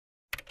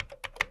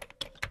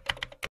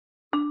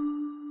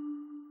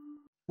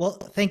Well,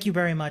 thank you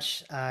very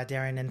much,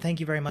 Darren, and thank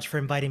you very much for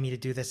inviting me to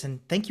do this. And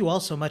thank you all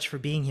so much for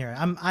being here.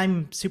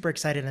 I'm super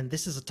excited, and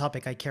this is a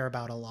topic I care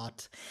about a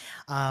lot.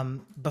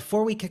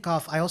 Before we kick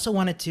off, I also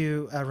wanted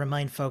to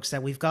remind folks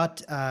that we've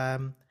got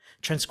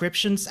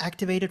transcriptions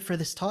activated for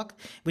this talk,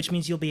 which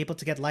means you'll be able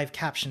to get live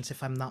captions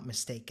if I'm not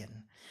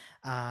mistaken.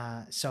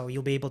 So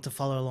you'll be able to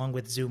follow along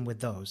with Zoom with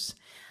those.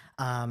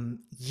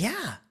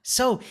 Yeah.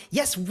 So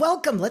yes,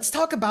 welcome. Let's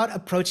talk about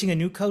approaching a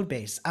new code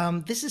base.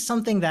 This is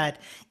something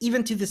that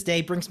even to this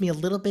day brings me a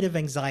little bit of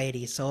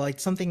anxiety. So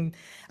it's something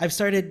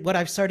what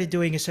I've started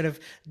doing is sort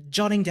of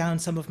jotting down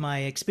some of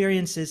my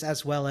experiences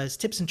as well as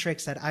tips and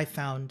tricks that I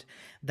found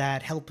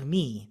that help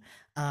me.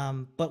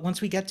 But once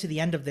we get to the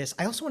end of this,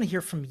 I also want to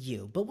hear from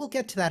you, but we'll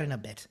get to that in a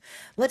bit.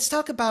 Let's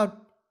talk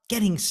about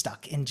getting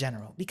stuck in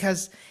general,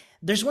 because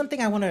there's one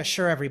thing I want to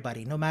assure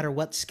everybody, no matter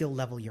what skill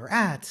level you're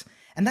at,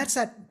 and that's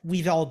that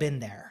we've all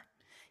been there.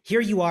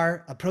 Here you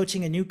are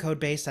approaching a new code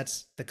base.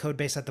 That's the code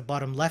base at the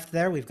bottom left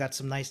there. We've got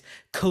some nice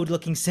code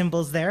looking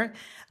symbols there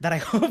that I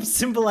hope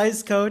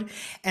symbolize code.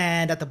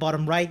 And at the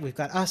bottom right, we've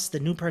got us, the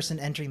new person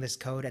entering this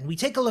code. And we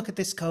take a look at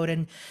this code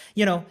and,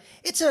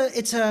 it's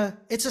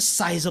a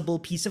sizable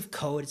piece of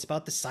code. It's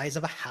about the size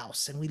of a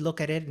house. And we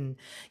look at it and,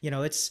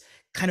 it's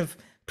kind of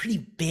pretty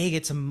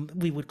big.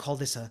 We would call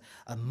this a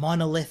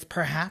monolith,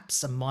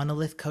 perhaps a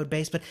monolith code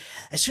base. But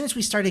as soon as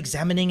we start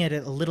examining it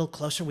a little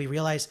closer, we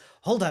realize,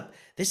 hold up,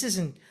 this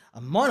isn't a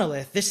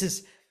monolith. This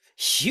is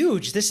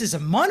huge. This is a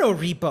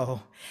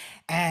monorepo.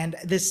 And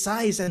the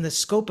size and the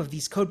scope of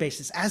these code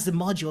bases as the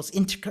modules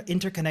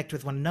interconnect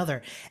with one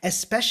another,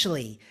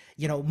 especially,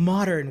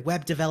 modern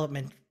web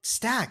development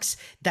stacks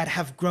that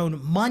have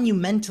grown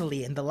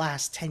monumentally in the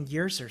last 10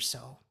 years or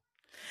so.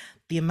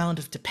 The amount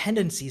of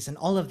dependencies and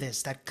all of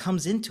this that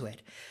comes into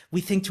it, we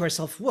think to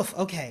ourselves, woof,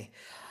 okay,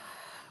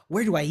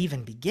 where do I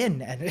even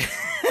begin? And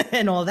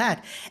and all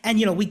that. And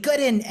we get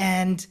in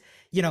and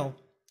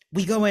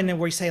we go in and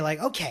we say like,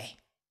 okay,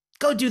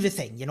 go do the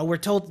thing. We're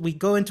told, we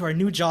go into our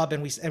new job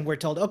and we're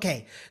told,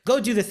 okay, go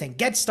do the thing,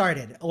 get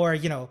started, or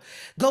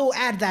go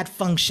add that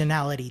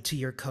functionality to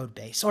your code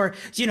base, or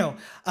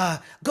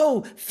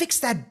go fix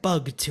that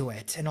bug to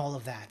it, and all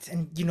of that.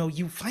 And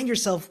you find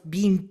yourself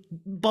being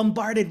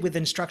bombarded with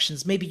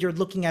instructions. Maybe you're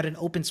looking at an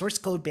open source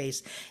code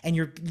base and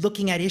you're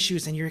looking at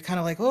issues and you're kind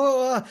of like,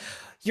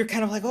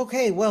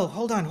 okay, well,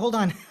 hold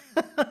on.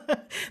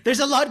 There's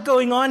a lot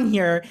going on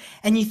here,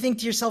 and you think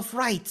to yourself,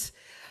 right,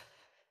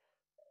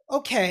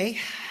 okay,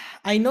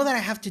 I know that I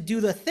have to do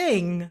the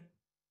thing,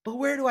 but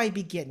where do I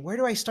begin? Where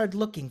do I start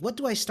looking? What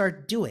do I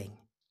start doing?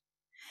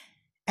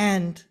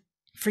 And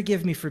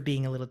forgive me for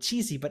being a little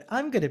cheesy, but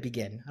I'm going to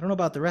begin. I don't know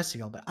about the rest of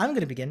y'all, but I'm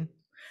going to begin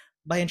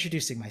by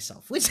introducing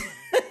myself, which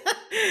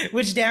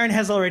Darren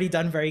has already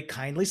done very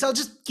kindly. So I'll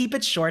just keep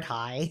it short.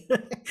 Hi,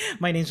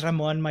 my name's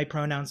Ramon. My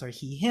pronouns are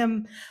he,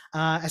 him.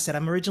 I said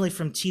I'm originally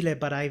from Chile,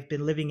 but I've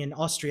been living in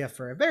Austria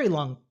for a very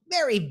long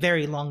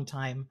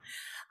time.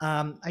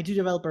 I do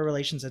developer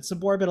relations at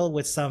Suborbital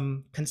with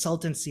some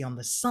consultancy on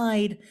the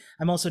side.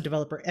 I'm also a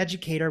developer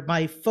educator.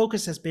 My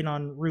focus has been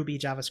on Ruby,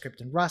 JavaScript,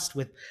 and Rust,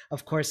 with,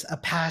 of course, a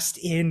past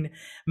in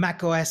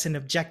macOS and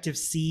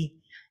Objective-C.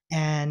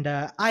 And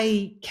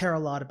I care a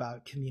lot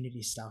about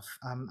community stuff.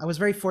 I was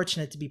very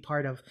fortunate to be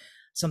part of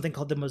something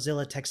called the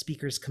Mozilla Tech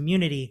Speakers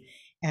community.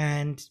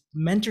 And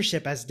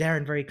mentorship, as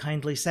Darren very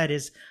kindly said,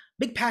 is a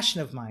big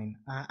passion of mine.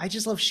 I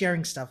just love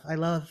sharing stuff. I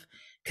love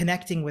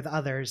connecting with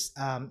others,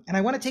 and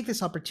I want to take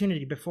this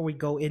opportunity before we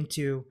go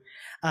into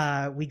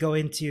the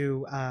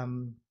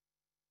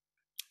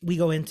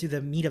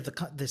meat of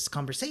this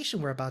conversation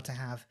we're about to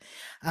have.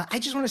 I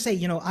just want to say,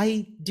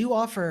 I do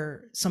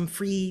offer some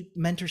free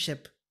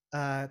mentorship,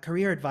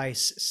 career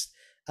advice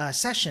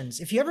sessions.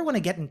 If you ever want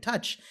to get in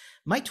touch,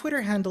 my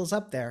Twitter handle's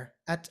up there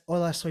at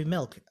Hola Soy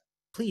Milk.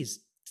 Please,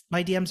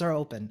 my DMs are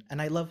open,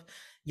 and I love,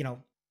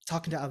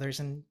 talking to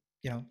others and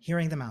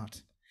hearing them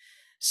out.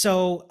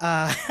 So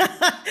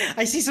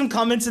I see some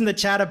comments in the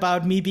chat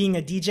about me being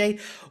a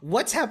DJ.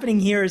 What's happening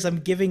here is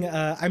I'm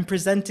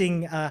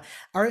presenting. Are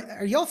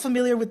y'all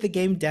familiar with the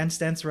game Dance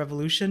Dance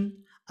Revolution?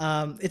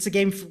 It's a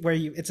game where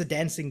it's a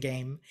dancing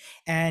game,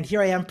 and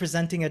here I am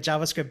presenting a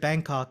JavaScript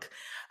Bangkok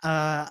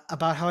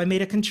about how I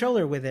made a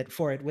controller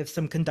with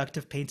some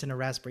conductive paint and a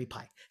Raspberry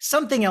Pi.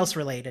 Something else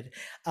related,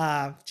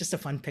 just a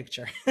fun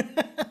picture.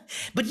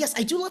 But yes,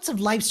 I do lots of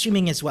live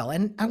streaming as well,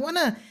 and I want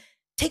to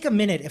take a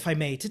minute, if I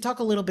may, to talk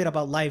a little bit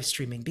about live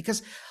streaming,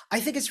 because I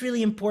think it's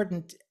really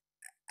important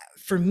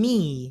for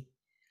me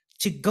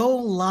to go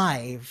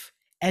live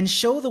and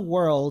show the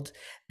world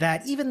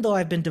that even though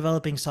I've been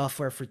developing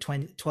software for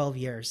 12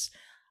 years,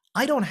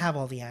 I don't have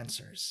all the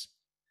answers.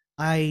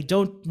 I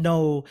don't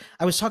know.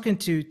 I was talking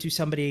to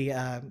somebody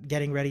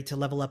getting ready to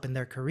level up in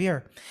their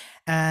career,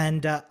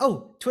 and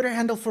Twitter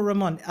handle for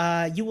Ramon.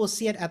 You will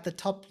see it at the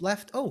top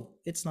left. Oh,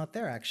 it's not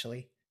there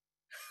actually.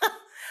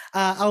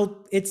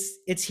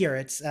 It's here.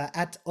 It's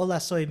at Hola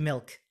Soy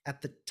Milk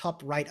at the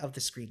top right of the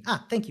screen.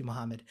 Thank you,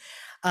 Mohammed.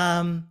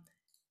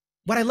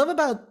 what I love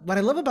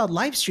about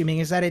live streaming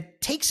is that it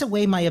takes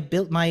away my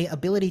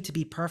ability to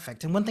be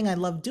perfect. And one thing I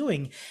love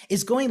doing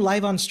is going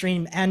live on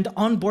stream and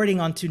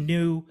onboarding onto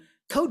new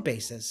code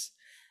bases.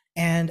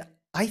 And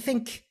I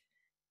think,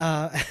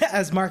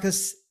 as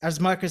Marcus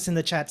in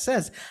the chat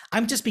says,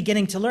 I'm just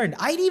beginning to learn.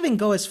 I'd even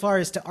go as far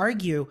as to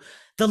argue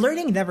the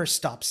learning never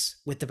stops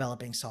with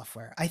developing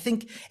software. I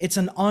think it's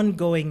an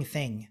ongoing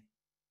thing.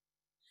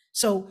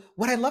 So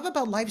what I love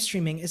about live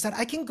streaming is that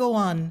I can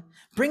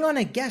bring on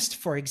a guest,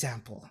 for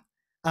example.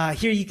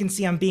 Here you can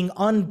see I'm being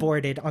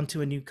onboarded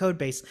onto a new code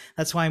base.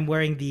 That's why I'm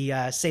wearing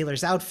the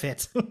sailor's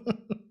outfit.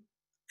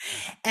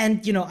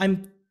 And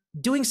I'm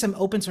doing some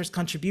open source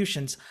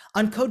contributions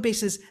on code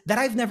bases that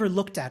I've never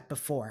looked at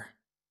before.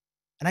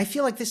 And I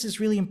feel like this is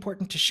really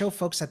important to show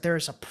folks that there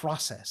is a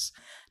process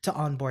to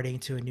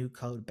onboarding to a new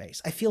code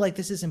base. I feel like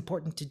this is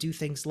important to do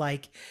things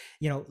like,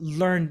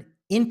 learn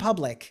in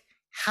public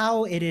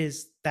how it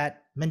is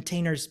that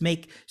maintainers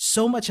make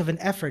so much of an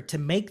effort to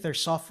make their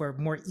software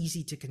more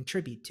easy to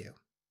contribute to.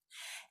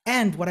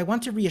 And what I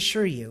want to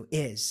reassure you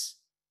is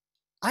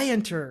I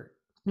enter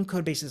new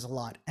code bases a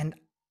lot, and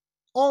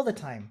all the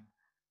time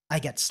I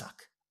get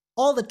stuck.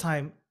 All the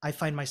time I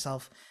find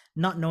myself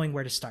not knowing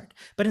where to start.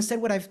 But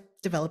instead, what I've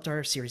developed are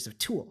a series of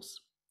tools.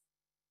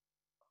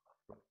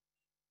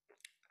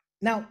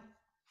 Now,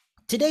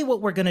 today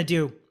what we're going to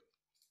do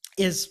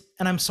is,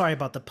 and I'm sorry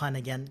about the pun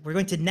again, we're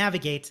going to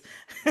navigate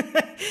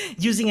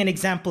using an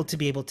example to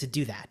be able to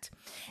do that.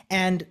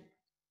 And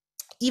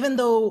even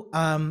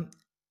though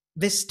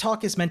this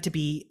talk is meant to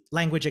be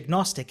language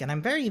agnostic, and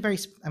I'm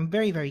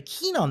very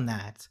keen on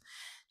that,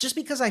 just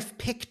because I've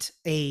picked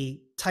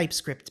a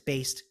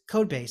TypeScript-based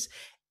code base,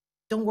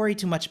 don't worry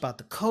too much about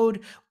the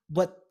code.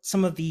 What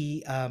some of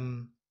the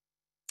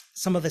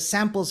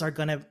samples are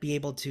going to be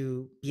able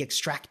to be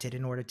extracted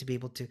in order to be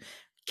able to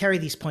carry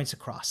these points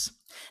across.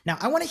 Now,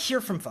 I want to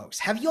hear from folks.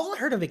 Have you all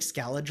heard of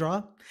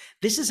Excalidraw?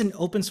 This is an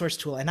open source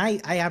tool, and I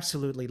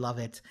absolutely love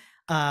it.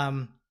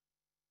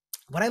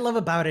 What I love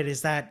about it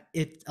is that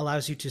it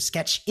allows you to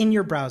sketch in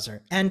your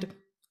browser, and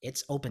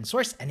it's open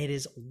source, and it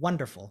is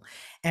wonderful.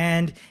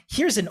 And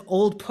here's an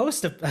old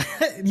post of,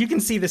 you can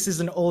see this is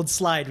an old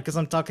slide because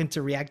I'm talking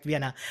to React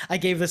Vienna. I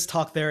gave this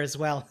talk there as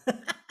well.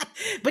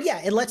 But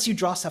yeah, it lets you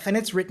draw stuff, and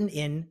it's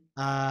written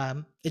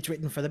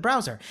for the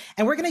browser.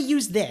 And we're going to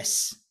use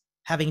this,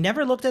 having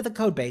never looked at the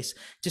code base,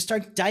 to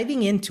start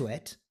diving into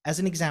it as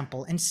an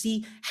example and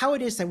see how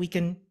it is that we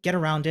can get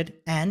around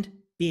it and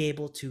be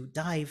able to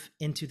dive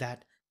into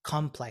that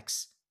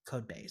complex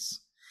code base.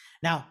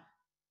 Now,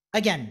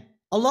 again,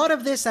 a lot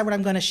of this that what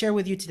I'm going to share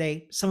with you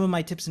today, some of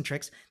my tips and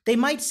tricks, they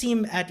might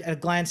seem at a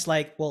glance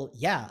like, well,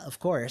 yeah, of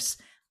course.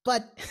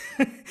 But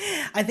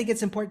I think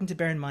it's important to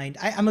bear in mind,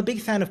 I'm a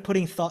big fan of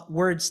putting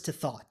words to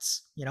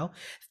thoughts,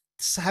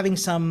 having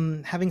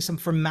some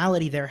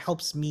formality there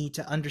helps me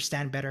to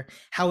understand better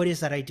how it is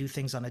that I do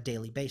things on a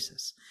daily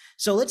basis.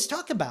 So let's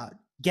talk about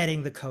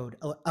getting the code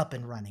up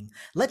and running.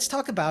 Let's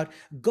talk about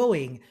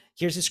going,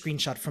 here's a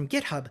screenshot from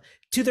GitHub,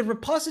 to the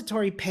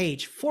repository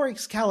page for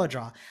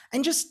Excalidraw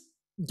and just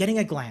getting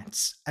a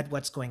glance at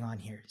what's going on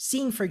here.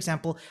 Seeing, for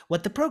example,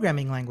 what the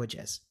programming language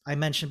is. I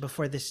mentioned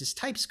before this is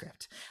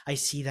TypeScript. I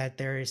see that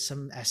there is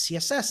some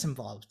SCSS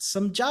involved,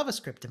 some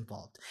JavaScript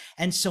involved,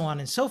 and so on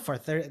and so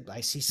forth.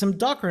 I see some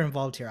Docker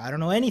involved here. I don't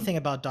know anything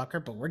about Docker,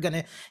 but we're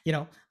going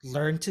to,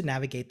 learn to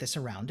navigate this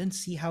around and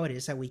see how it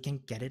is that we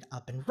can get it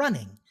up and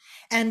running.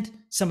 And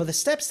some of the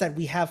steps that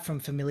we have from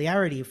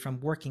familiarity from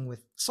working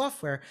with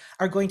software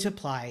are going to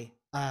apply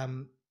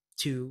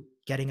to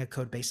getting a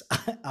code base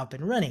up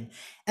and running.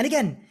 And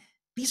again,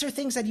 these are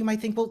things that you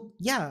might think, well,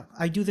 yeah,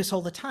 I do this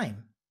all the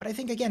time. But I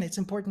think, again, it's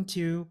important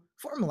to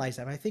formalize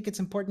them. I think it's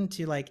important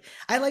to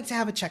I like to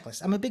have a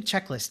checklist. I'm a big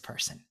checklist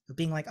person of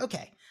being like,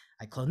 okay,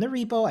 I clone the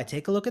repo, I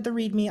take a look at the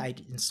README, I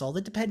install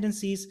the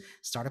dependencies,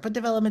 start up a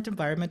development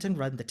environment, and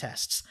run the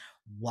tests.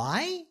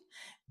 Why?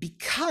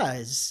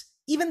 Because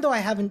even though I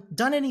haven't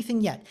done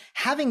anything yet,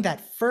 having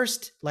that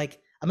first,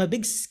 I'm a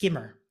big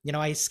skimmer.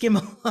 I skim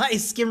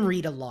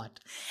read a lot.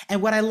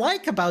 And what I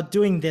like about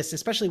doing this,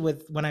 especially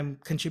when I'm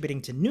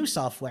contributing to new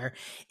software,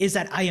 is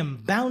that I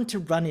am bound to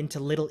run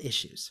into little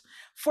issues.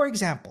 For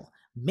example,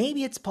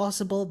 maybe it's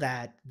possible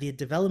that the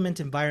development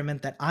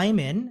environment that I'm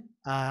in,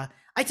 I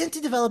tend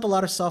to develop a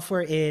lot of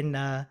software in,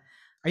 are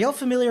y'all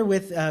familiar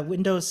with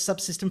Windows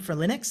Subsystem for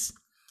Linux?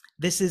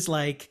 This is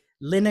like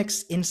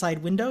Linux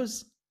inside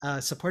Windows.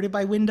 Supported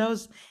by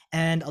Windows,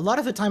 and a lot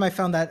of the time I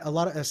found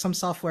that some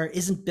software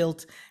isn't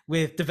built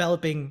with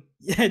developing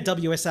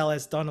WSL,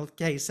 as Donald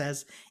K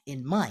says,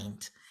 in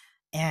mind.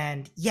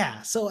 And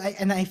yeah, so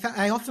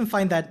I often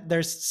find that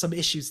there's some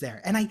issues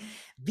there, and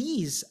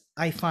these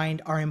I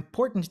find are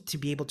important to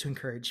be able to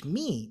encourage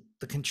me,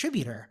 the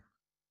contributor,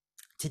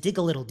 to dig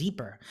a little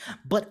deeper,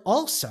 but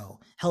also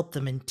help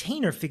the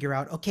maintainer figure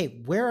out, okay,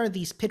 where are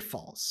these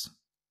pitfalls?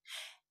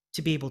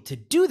 To be able to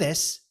do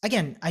this,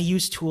 again, I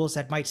use tools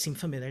that might seem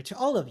familiar to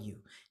all of you.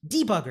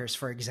 Debuggers,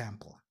 for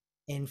example.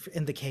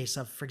 in the case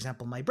of, for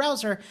example, my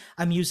browser,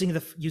 I'm using the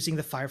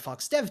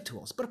Firefox dev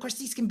tools. But of course,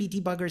 these can be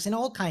debuggers in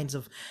all kinds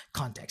of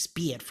contexts.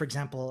 Be it, for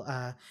example,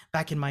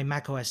 back in my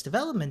macOS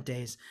development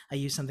days, I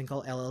used something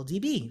called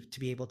LLDB to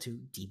be able to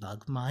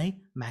debug my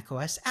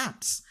macOS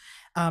apps.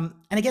 And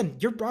again,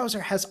 your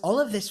browser has all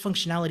of this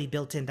functionality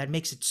built in that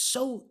makes it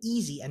so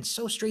easy and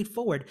so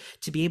straightforward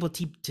to be able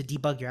to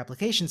debug your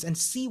applications and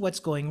see what's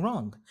going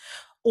wrong,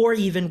 or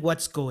even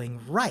what's going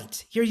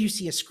right. Here you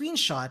see a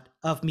screenshot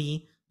of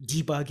me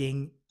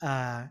debugging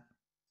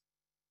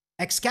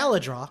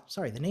Excalidraw.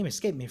 Sorry, the name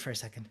escaped me for a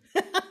second.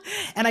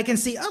 And I can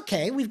see,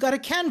 okay, we've got a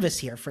canvas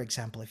here, for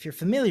example. If you're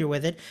familiar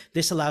with it,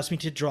 this allows me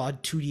to draw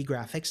 2D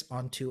graphics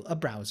onto a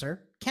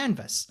browser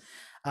canvas.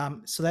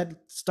 So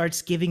that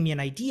starts giving me an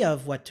idea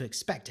of what to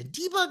expect. And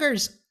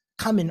debuggers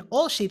come in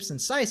all shapes and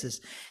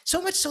sizes,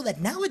 so much so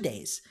that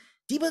nowadays,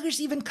 debuggers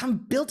even come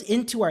built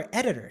into our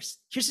editors.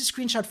 Here's a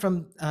screenshot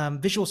from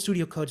Visual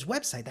Studio Code's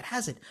website that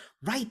has it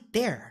right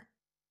there,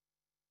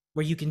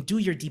 where you can do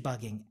your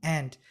debugging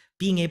and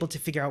being able to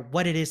figure out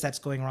what it is that's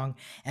going wrong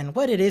and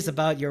what it is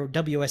about your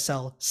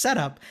WSL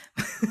setup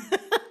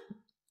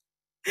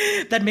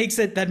that makes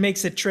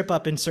it trip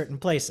up in certain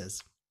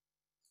places.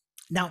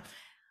 Now,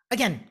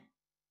 again,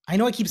 I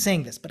know I keep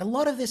saying this, but a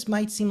lot of this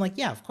might seem like,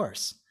 yeah, of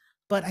course.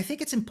 But I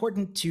think it's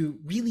important to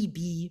really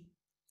be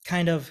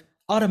kind of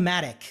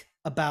automatic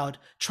about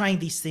trying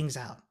these things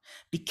out,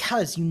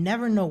 because you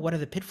never know what are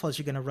the pitfalls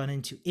you're going to run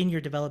into in your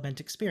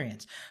development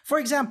experience. For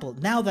example,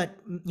 now that,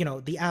 you know,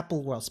 the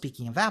Apple world,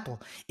 speaking of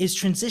Apple, is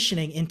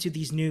transitioning into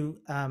these new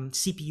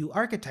CPU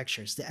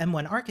architectures, the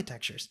M1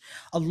 architectures,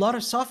 a lot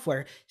of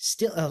software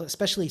still,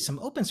 especially some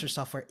open source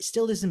software,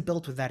 still isn't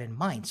built with that in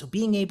mind. So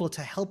being able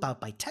to help out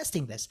by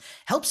testing this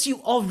helps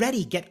you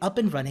already get up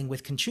and running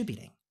with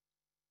contributing.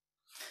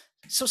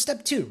 So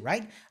step 2,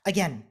 right?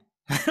 Again,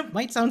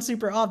 might sound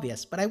super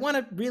obvious, but I want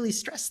to really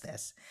stress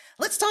this.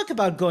 Let's talk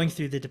about going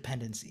through the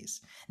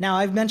dependencies. Now,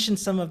 I've mentioned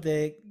some of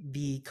the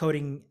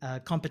coding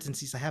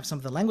competencies I have, some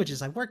of the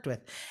languages I've worked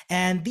with,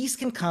 and these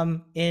can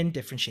come in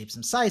different shapes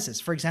and sizes.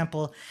 For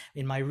example,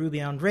 in my Ruby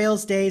on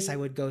Rails days, I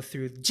would go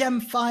through the gem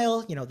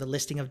file, you know, the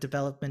listing of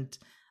development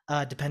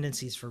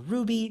dependencies for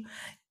Ruby.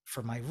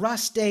 For my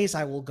Rust days,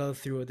 I will go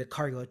through the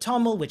cargo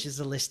toml, which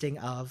is a listing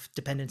of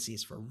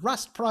dependencies for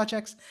Rust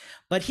projects.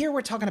 But here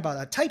we're talking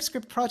about a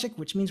TypeScript project,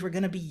 which means we're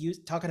going to be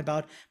talking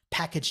about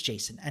package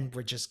JSON. And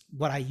we're just,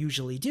 what I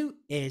usually do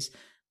is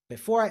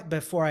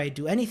before I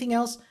do anything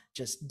else,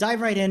 just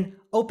dive right in,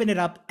 open it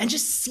up, and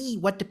just see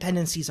what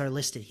dependencies are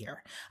listed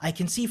here. I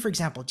can see, for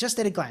example, just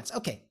at a glance,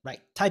 okay, right,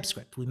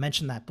 TypeScript, we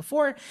mentioned that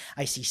before.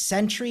 I see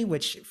Sentry,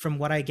 which from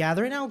what I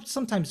gather, and I'll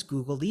sometimes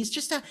Google these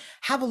just to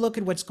have a look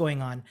at what's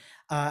going on.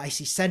 I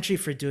see Sentry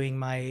for doing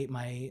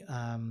my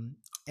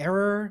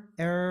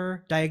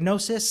error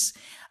diagnosis.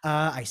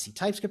 I see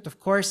TypeScript, of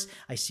course.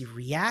 I see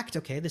React.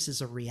 Okay, this is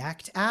a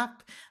React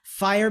app.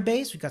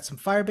 Firebase, we've got some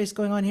Firebase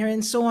going on here,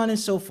 and so on and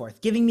so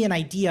forth, giving me an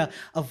idea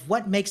of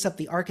what makes up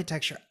the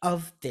architecture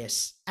of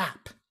this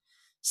app.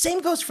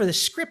 Same goes for the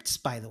scripts,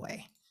 by the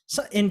way.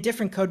 So in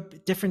different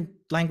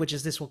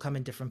languages, this will come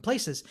in different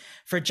places.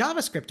 For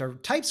JavaScript or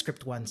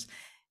TypeScript ones,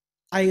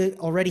 I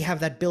already have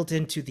that built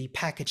into the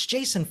package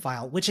JSON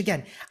file, which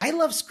again, I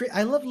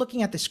love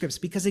looking at the scripts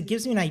because it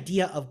gives me an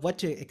idea of what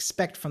to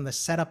expect from the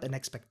setup and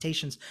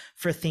expectations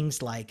for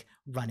things like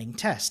running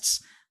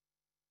tests,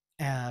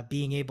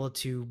 being able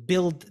to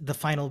build the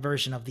final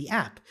version of the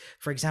app.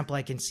 For example,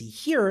 I can see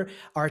here,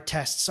 our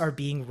tests are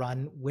being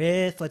run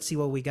with, let's see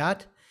what we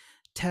got.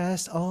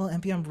 Test all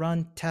npm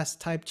run test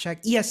type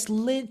check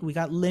ESLint. We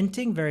got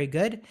linting, very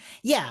good.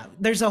 Yeah,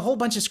 there's a whole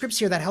bunch of scripts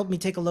here that help me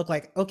take a look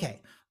like,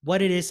 okay,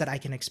 what it is that I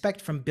can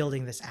expect from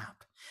building this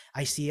app.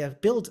 I see a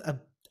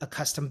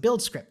custom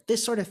build script.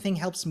 This sort of thing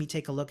helps me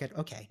take a look at,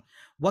 okay,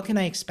 what can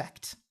I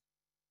expect?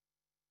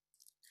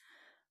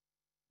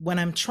 When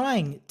I'm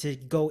trying to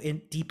go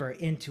in deeper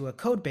into a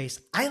code base,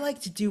 I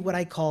like to do what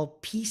I call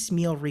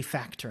piecemeal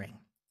refactoring.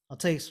 I'll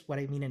tell you what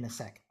I mean in a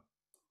sec.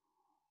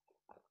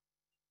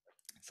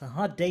 It's a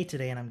hot day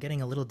today and I'm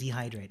getting a little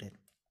dehydrated.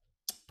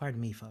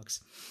 Pardon me,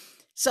 folks.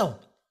 So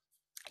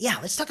yeah,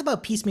 let's talk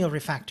about piecemeal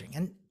refactoring.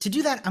 And to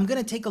do that, I'm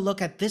going to take a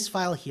look at this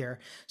file here,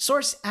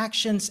 source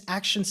actions,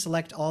 action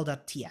select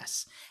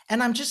all.ts.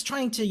 And I'm just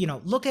trying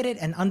to, look at it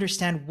and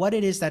understand what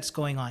it is that's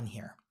going on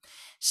here.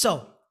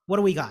 So what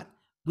do we got?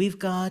 We've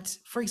got,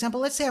 for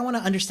example, let's say I want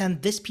to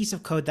understand this piece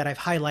of code that I've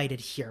highlighted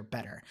here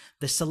better,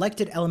 the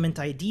selected element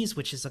IDs,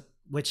 which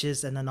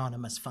is an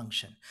anonymous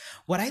function.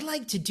 What I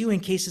like to do in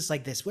cases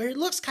like this, where it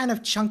looks kind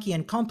of chunky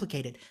and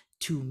complicated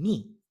to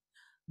me,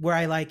 where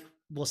I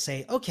will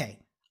say, okay,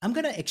 I'm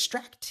going to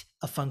extract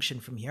a function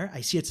from here.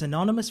 I see it's an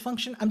anonymous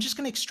function. I'm just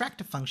going to extract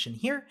a function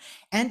here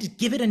and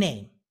give it a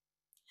name.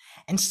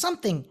 And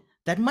something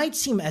that might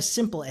seem as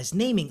simple as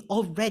naming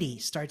already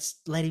starts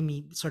letting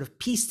me sort of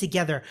piece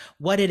together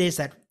what it is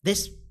that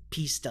this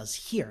piece does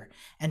here,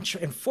 and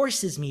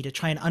forces me to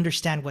try and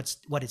understand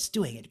what it's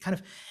doing. It kind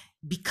of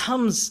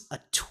becomes a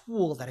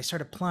tool that I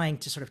start applying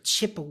to sort of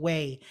chip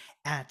away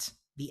at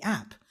the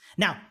app.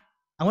 Now,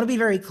 I want to be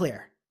very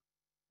clear.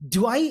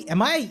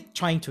 am I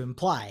trying to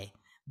imply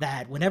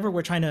that whenever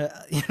we're trying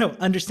to,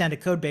 understand a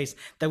code base,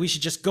 that we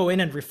should just go in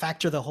and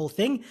refactor the whole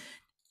thing?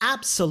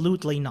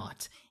 Absolutely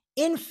not.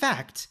 In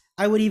fact,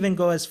 I would even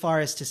go as far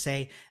as to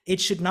say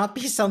it should not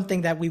be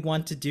something that we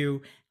want to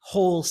do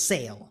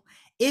wholesale.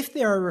 If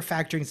there are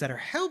refactorings that are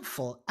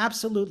helpful,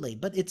 absolutely,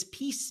 but it's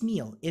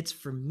piecemeal. It's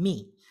for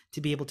me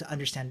to be able to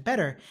understand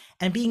better,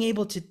 and being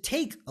able to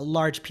take a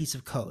large piece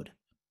of code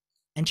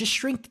and just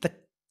shrink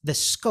the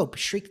scope,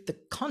 shrink the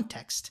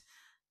context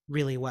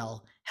really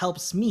well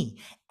helps me.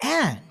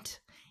 And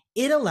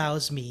it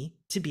allows me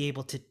to be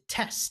able to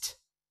test,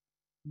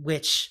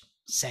 which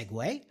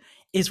segue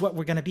is what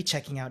we're going to be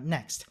checking out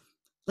next.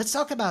 Let's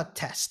talk about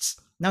tests.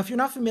 Now, if you're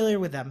not familiar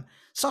with them,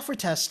 software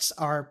tests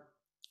are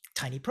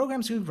tiny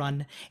programs we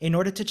run in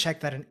order to check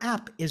that an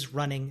app is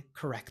running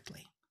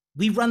correctly.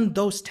 We run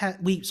those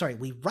we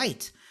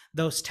write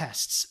those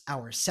tests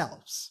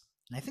ourselves.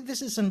 And I think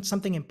this is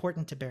something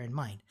important to bear in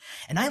mind.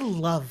 And I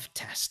love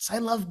tests. I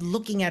love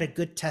looking at a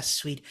good test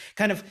suite,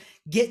 kind of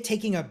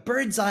taking a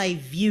bird's eye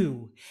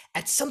view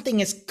at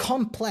something as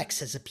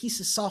complex as a piece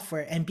of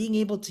software and being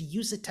able to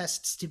use the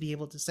tests to be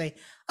able to say,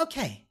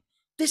 okay,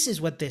 this is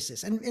what this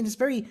is. And it's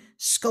very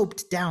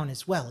scoped down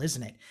as well,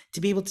 isn't it?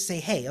 To be able to say,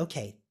 hey,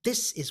 okay,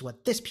 this is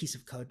what this piece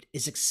of code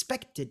is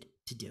expected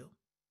to do.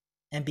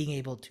 And being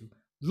able to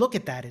look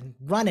at that and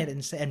run it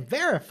and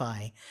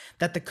verify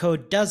that the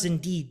code does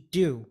indeed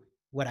do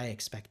what I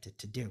expect it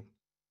to do.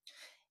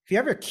 If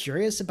you're ever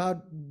curious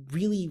about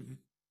really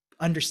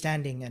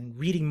understanding and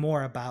reading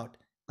more about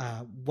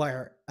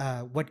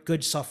what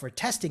good software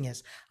testing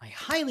is, I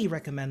highly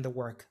recommend the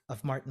work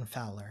of Martin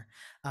Fowler.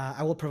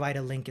 I will provide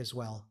a link as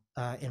well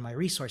in my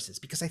resources,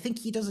 because I think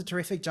he does a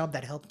terrific job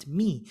that helped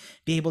me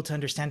be able to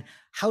understand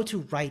how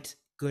to write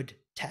good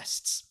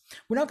tests.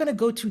 We're not going to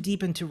go too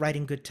deep into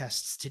writing good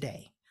tests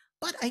today,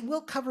 but I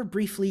will cover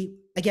briefly,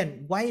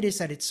 again, why it is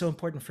that it's so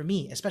important for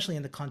me, especially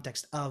in the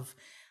context of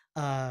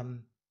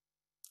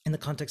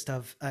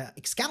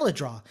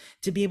Excalidraw,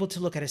 to be able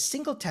to look at a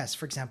single test.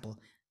 For example,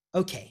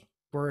 okay,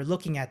 we're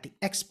looking at the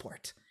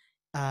export,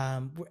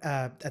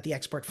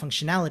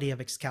 functionality of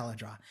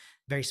Excalidraw.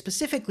 Very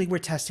specifically, we're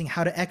testing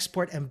how to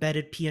export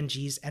embedded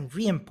PNGs and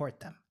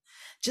re-import them.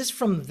 Just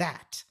from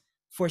that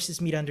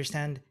forces me to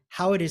understand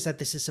how it is that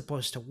this is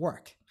supposed to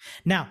work.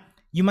 Now,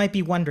 you might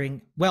be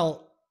wondering,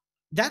 well,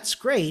 that's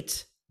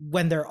great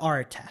when there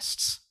are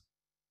tests,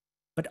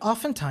 but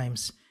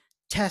oftentimes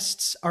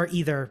tests are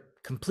either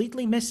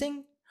completely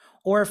missing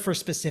or for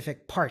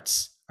specific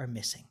parts are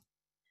missing.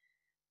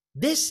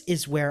 This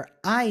is where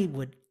I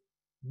would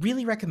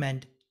really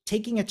recommend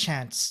taking a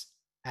chance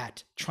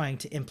at trying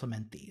to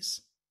implement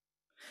these,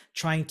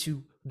 trying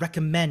to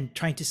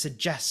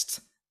suggest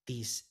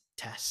these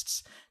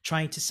tests,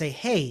 trying to say,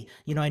 hey,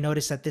 I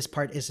noticed that this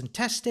part isn't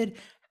tested.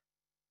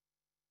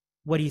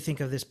 What do you think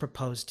of this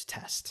proposed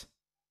test?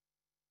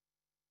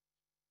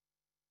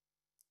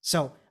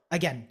 So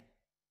again,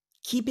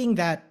 keeping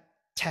that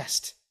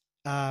test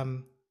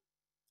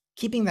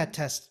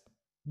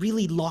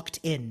really locked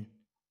in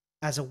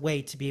as a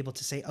way to be able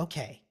to say,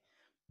 okay,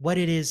 what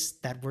it is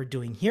that we're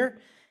doing here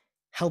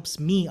helps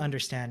me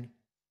understand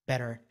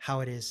better how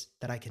it is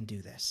that I can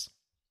do this.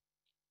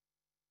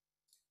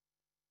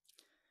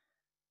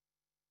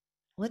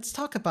 Let's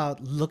talk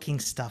about looking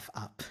stuff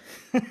up.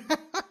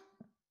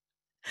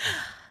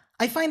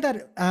 I find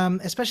that,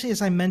 especially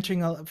as I'm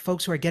mentoring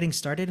folks who are getting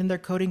started in their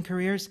coding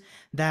careers,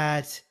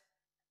 that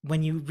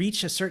when you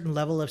reach a certain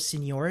level of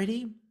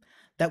seniority,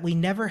 that we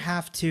never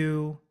have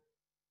to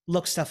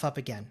look stuff up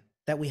again,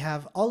 that we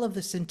have all of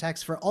the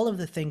syntax for all of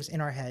the things in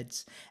our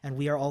heads, and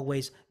we are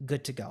always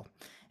good to go.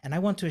 And I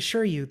want to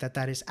assure you that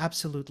that is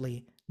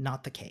absolutely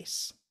not the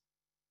case.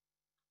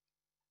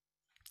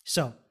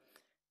 So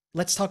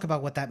let's talk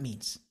about what that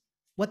means.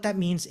 What that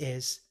means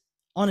is,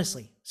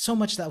 honestly, so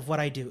much of what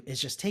I do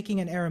is just taking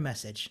an error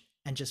message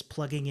and just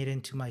plugging it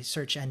into my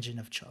search engine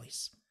of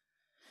choice.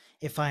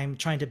 If I'm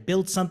trying to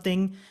build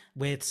something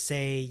with,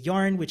 say,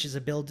 Yarn, which is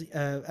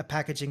a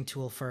packaging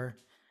tool for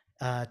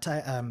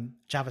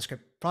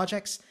JavaScript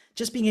projects,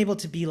 just being able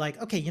to be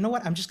like, okay, you know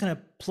what? I'm just going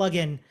to plug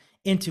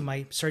into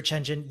my search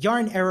engine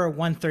Yarn error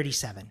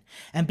 137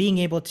 and being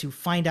able to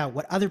find out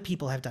what other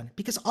people have done,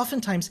 because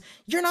oftentimes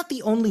you're not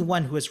the only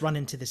one who has run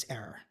into this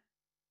error.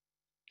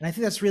 And I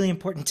think that's really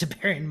important to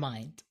bear in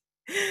mind.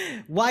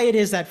 Why it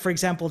is that, for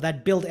example,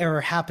 that build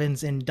error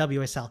happens in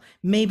WSL.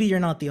 Maybe you're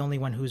not the only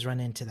one who's run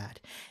into that.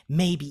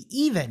 Maybe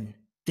even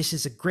this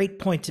is a great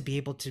point to be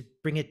able to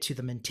bring it to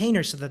the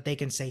maintainer so that they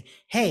can say,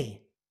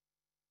 hey,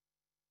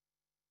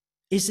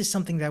 is this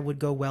something that would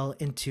go well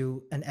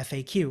into an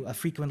FAQ, a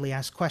frequently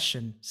asked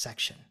question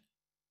section?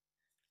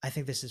 I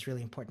think this is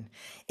really important.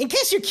 In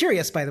case you're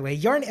curious, by the way,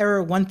 Yarn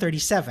error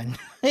 137,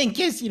 in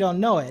case you don't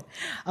know it,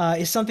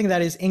 is something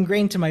that is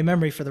ingrained to my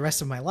memory for the rest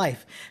of my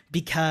life,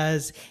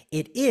 because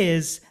it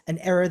is an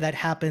error that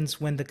happens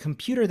when the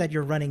computer that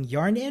you're running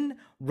Yarn in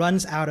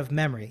runs out of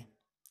memory,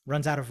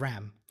 runs out of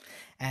RAM.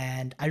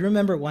 And I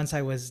remember once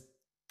I was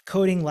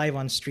coding live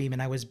on stream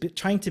and I was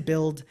trying to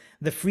build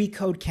the free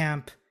code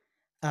camp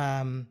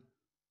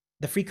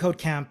the Free Code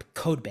Camp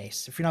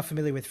codebase. If you're not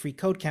familiar with Free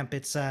Code Camp,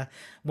 it's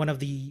one of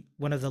the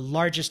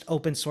largest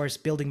open source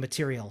building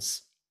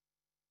materials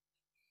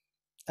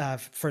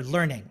for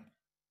learning.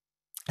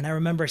 And I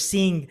remember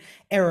seeing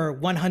error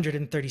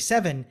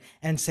 137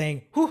 and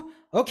saying, "Whew,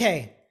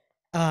 okay,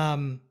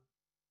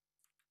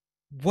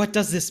 what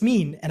does this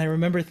mean?" And I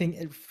remember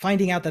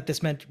finding out that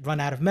this meant run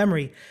out of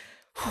memory.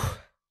 Whew,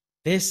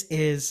 this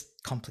is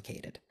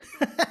complicated,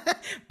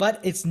 but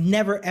it's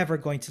never ever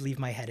going to leave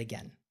my head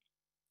again.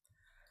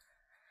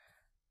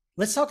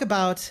 Let's talk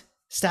about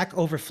Stack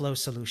Overflow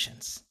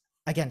solutions.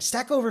 Again,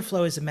 Stack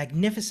Overflow is a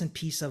magnificent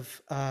piece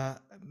of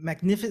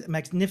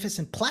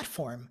magnificent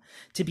platform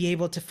to be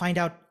able to find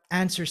out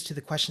answers to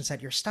the questions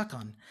that you're stuck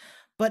on.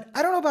 But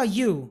I don't know about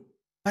you,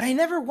 but I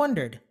never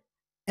wondered,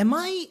 am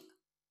I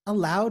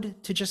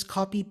allowed to just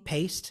copy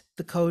paste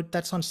the code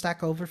that's on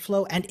Stack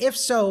Overflow? And if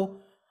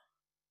so,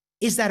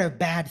 is that a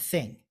bad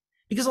thing?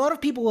 Because a lot of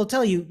people will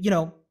tell you,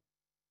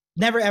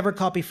 never ever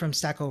copy from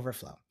Stack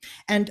Overflow.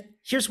 And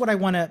here's what I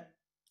want to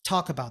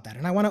talk about that.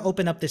 And I want to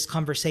open up this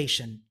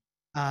conversation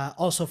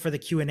also for the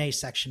Q&A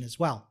section as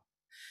well.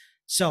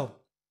 So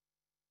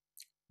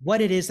what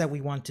it is that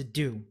we want to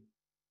do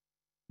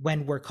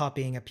when we're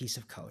copying a piece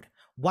of code.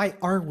 Why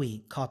are we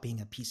copying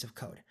a piece of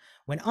code?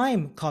 When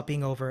I'm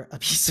copying over a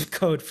piece of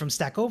code from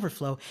Stack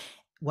Overflow,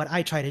 what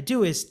I try to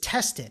do is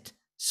test it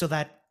so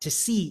that to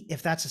see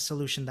if that's a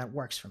solution that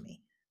works for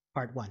me.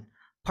 Part one.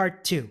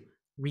 Part two,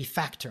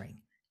 refactoring.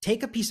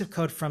 Take a piece of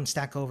code from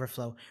Stack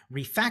Overflow,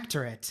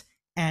 refactor it,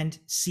 and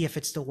see if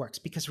it still works,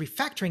 because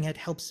refactoring it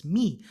helps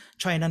me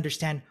try and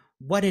understand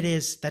what it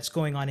is that's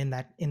going on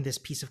in this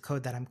piece of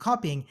code that I'm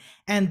copying,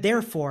 and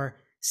therefore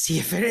see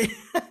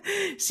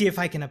if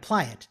I can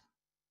apply it.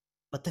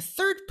 But the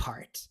third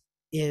part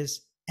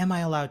is, am I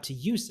allowed to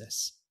use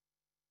this?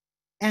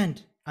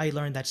 And I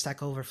learned that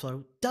Stack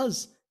Overflow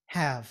does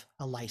have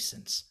a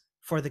license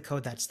for the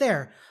code that's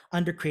there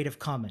under Creative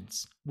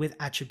Commons with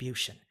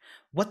attribution.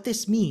 What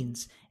this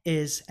means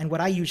is, and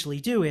what I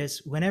usually do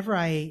is, whenever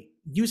I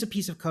use a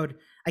piece of code,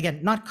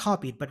 again, not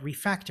copied, but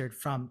refactored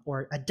from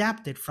or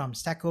adapted from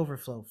Stack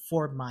Overflow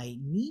for my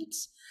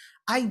needs,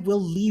 I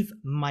will leave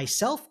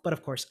myself, but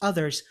of course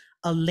others,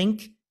 a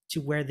link to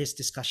where this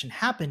discussion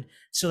happened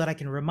so that I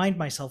can remind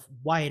myself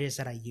why it is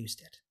that I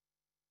used it.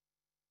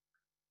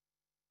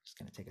 Just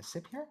gonna take a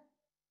sip here.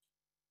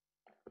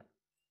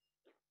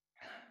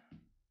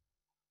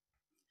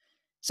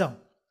 So,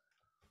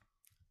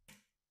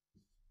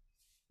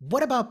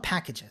 what about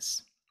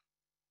packages?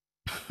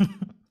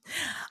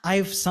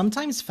 I've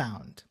sometimes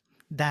found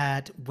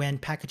that when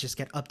packages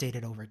get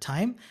updated over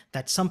time,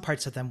 that some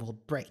parts of them will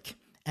break.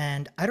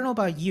 And I don't know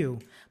about you,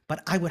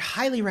 but I would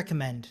highly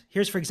recommend,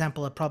 here's for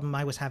example, a problem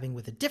I was having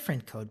with a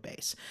different code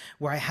base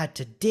where I had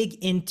to dig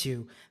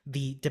into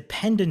the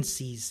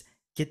dependencies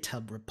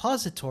GitHub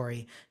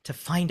repository to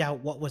find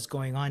out what was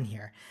going on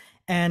here.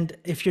 And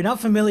if you're not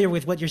familiar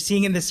with what you're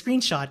seeing in this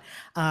screenshot,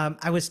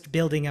 I was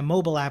building a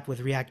mobile app with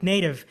React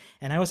Native,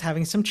 and I was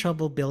having some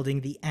trouble building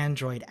the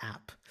Android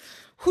app.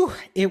 Whew,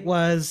 it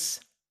was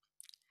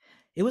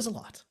a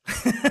lot.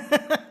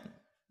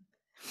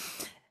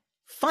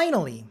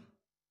 Finally,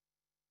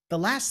 the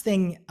last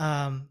thing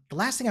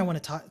I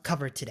want to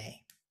cover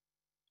today,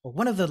 or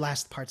one of the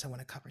last parts I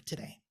want to cover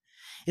today,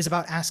 is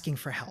about asking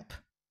for help.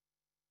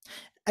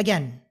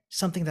 Again,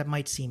 something that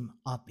might seem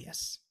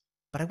obvious,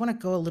 but I want to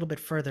go a little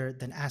bit further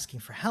than asking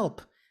for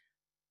help.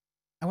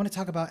 I want to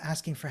talk about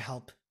asking for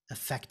help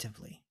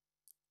effectively.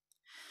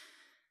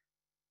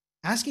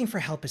 Asking for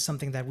help is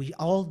something that we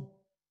all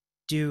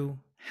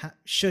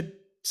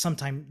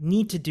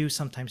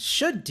sometimes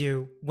should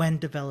do when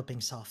developing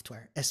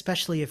software,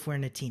 especially if we're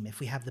in a team, if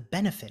we have the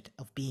benefit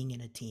of being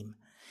in a team.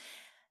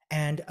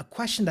 And a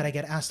question that I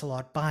get asked a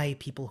lot by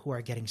people who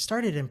are getting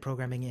started in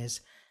programming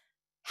is,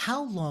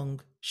 how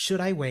long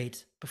should I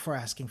wait before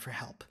asking for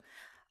help?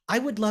 I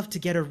would love to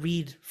get a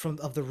read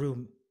of the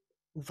room.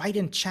 Write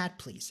in chat,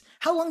 please.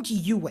 How long do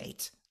you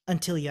wait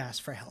until you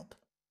ask for help?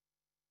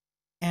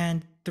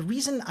 And the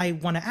reason I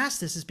want to ask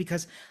this is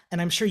because,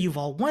 and I'm sure you've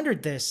all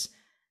wondered this,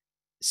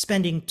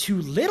 spending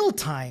too little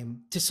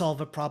time to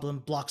solve a problem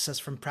blocks us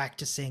from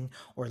practicing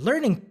or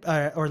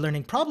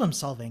learning problem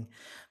solving.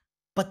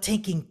 But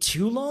taking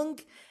too long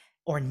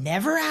or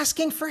never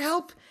asking for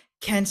help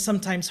can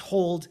sometimes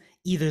hold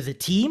either the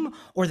team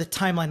or the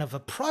timeline of a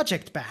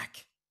project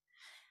back.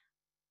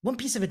 One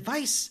piece of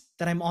advice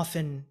that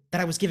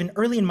I was given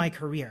early in my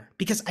career,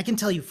 because I can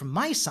tell you from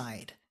my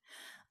side,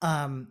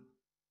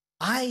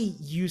 I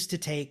used to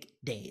take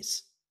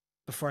days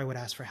before I would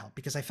ask for help,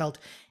 because I felt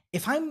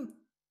if I'm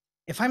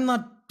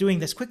not doing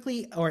this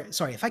quickly,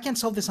 if I can't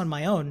solve this on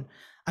my own,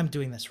 I'm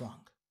doing this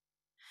wrong.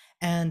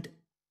 And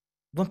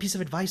one piece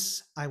of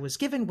advice I was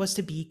given was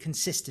to be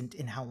consistent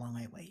in how long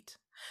I wait.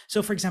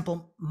 So for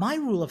example, my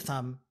rule of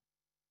thumb,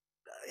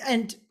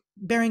 and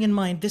bearing in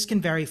mind, this can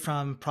vary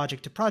from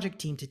project to project,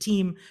 team to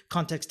team,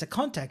 context to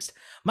context.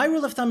 My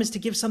rule of thumb is to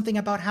give something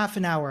about half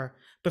an hour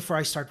before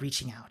I start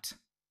reaching out.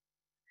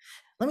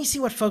 Let me see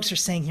what folks are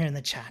saying here in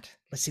the chat.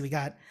 Let's see, we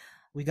got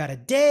We got a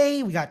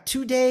day, we got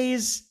 2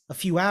 days, a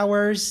few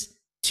hours,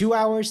 2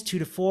 hours, 2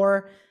 to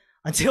 4.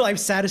 Until I'm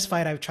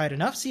satisfied I've tried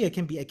enough. See, it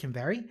can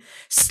vary.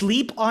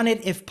 Sleep on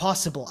it if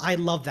possible. I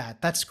love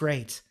that. That's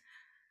great.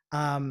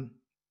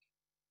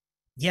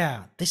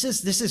 Yeah, this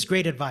is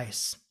great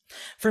advice.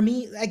 For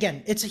me,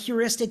 again, it's a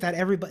heuristic that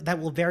everybody that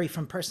will vary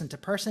from person to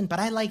person, but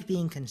I like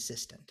being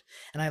consistent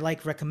and I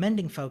like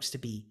recommending folks to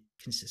be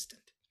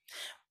consistent.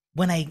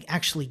 When I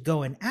actually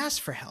go and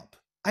ask for help,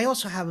 I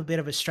also have a bit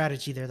of a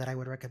strategy there that I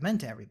would recommend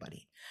to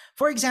everybody.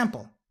 For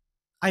example,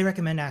 I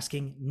recommend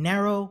asking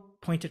narrow,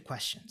 pointed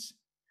questions.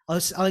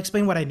 I'll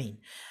explain what I mean.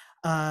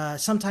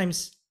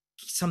 Sometimes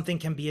something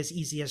can be as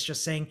easy as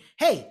just saying,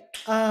 hey,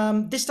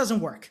 this doesn't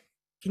work.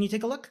 Can you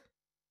take a look?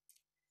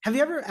 Have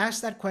you ever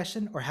asked that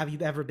question, or have you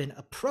ever been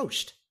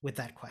approached with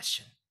that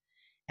question?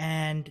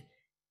 And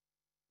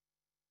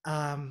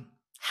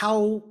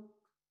how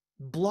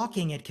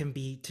blocking it can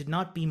be to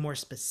not be more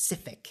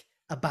specific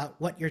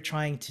about what you're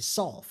trying to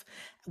solve,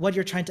 what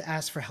you're trying to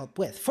ask for help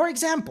with. For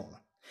example,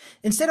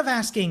 instead of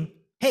asking,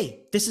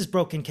 hey, this is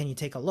broken, can you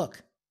take a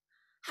look?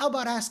 How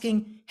about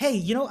asking,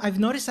 hey, I've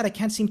noticed that I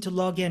can't seem to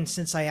log in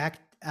since I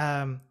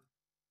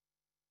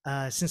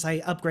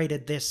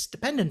upgraded this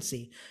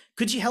dependency.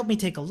 Could you help me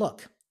take a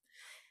look?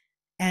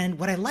 And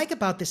what I like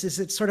about this is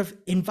it sort of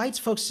invites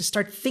folks to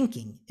start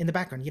thinking in the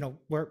background.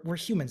 We're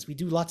humans. We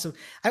do lots of,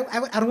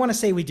 I don't want to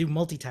say we do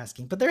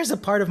multitasking, but there's a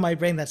part of my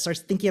brain that starts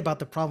thinking about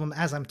the problem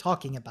as I'm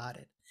talking about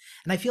it.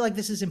 And I feel like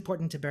this is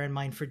important to bear in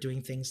mind for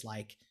doing things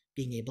like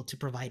being able to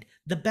provide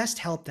the best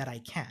help that I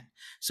can.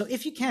 So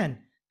if you can,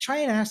 try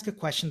and ask a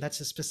question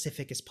that's as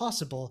specific as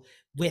possible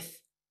with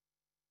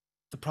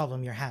the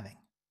problem you're having.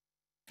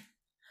 I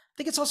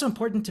think it's also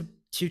important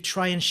to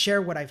try and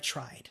share what I've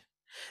tried.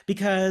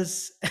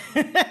 Because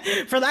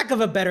for lack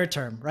of a better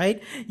term,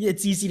 right?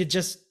 It's easy to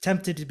just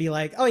tempted to be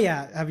like, oh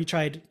yeah, have you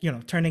tried,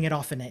 turning it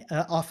off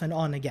and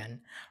on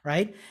again,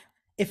 right?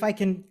 If I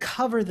can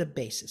cover the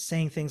basis,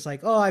 saying things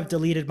like, oh, I've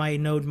deleted my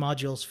node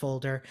modules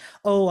folder.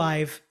 Oh,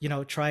 I've,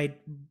 tried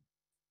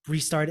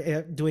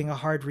doing a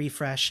hard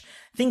refresh.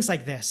 Things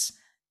like this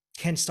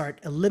can start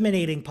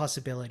eliminating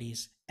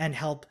possibilities and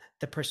help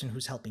the person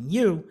who's helping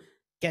you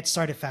get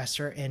started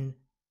faster in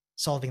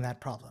solving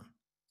that problem.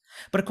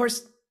 But of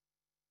course,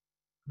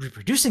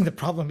 reproducing the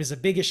problem is a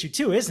big issue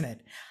too, isn't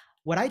it?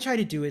 What I try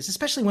to do is,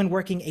 especially when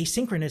working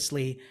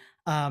asynchronously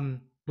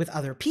with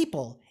other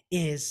people,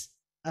 is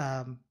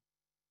to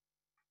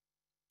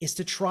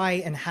try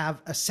and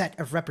have a set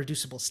of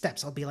reproducible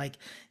steps. I'll be like,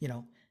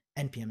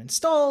 npm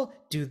install,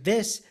 do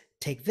this,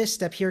 take this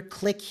step here,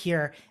 click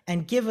here,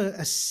 and give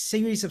a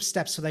series of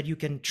steps so that you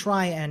can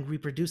try and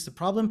reproduce the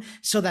problem,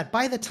 so that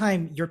by the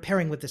time you're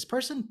pairing with this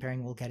person,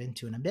 pairing we'll get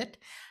into in a bit,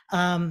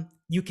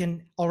 you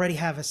can already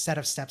have a set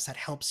of steps that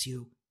helps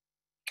you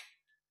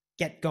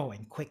get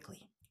going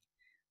quickly.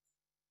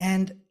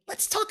 And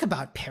let's talk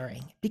about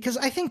pairing, because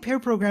I think pair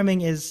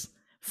programming is,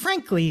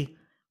 frankly,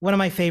 one of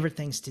my favorite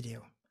things to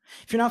do.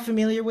 If you're not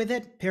familiar with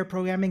it, pair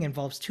programming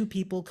involves two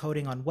people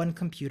coding on one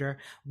computer.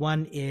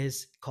 One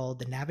is called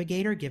the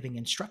navigator, giving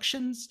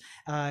instructions,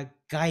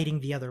 guiding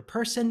the other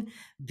person.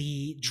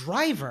 The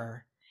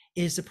driver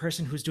is the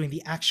person who's doing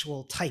the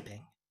actual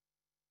typing.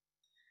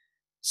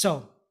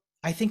 So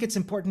I think it's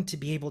important to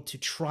be able to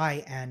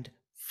try and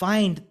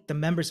find the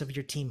members of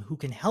your team who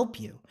can help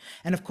you.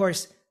 And of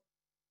course,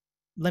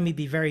 let me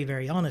be very,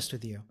 very honest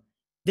with you.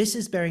 This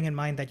is bearing in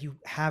mind that you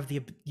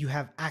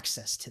have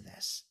access to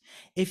this.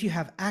 If you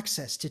have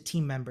access to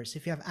team members,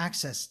 if you have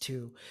access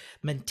to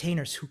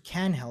maintainers who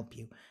can help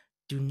you,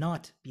 do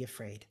not be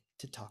afraid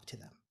to talk to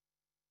them.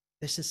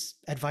 This is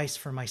advice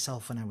for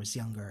myself when I was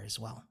younger as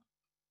well.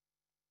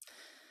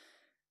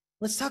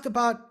 Let's talk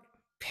about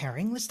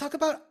pairing. Let's talk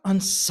about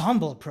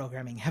ensemble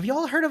programming. Have you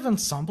all heard of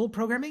ensemble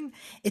programming?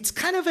 It's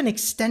kind of an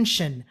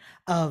extension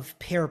of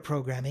pair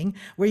programming,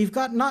 where you've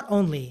got not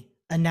only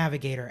a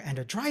navigator and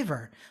a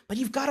driver, but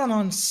you've got an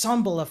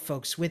ensemble of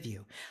folks with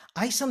you.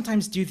 I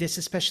sometimes do this,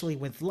 especially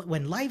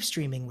when live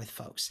streaming with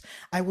folks.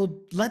 I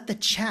will let the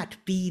chat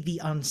be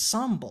the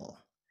ensemble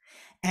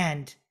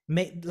and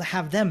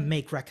have them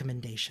make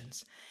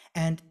recommendations.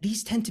 And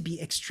these tend to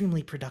be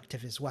extremely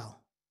productive as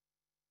well.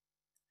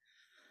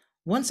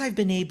 Once I've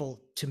been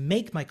able to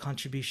make my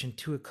contribution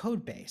to a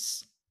code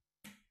base,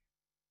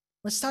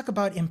 let's talk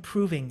about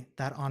improving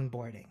that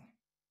onboarding.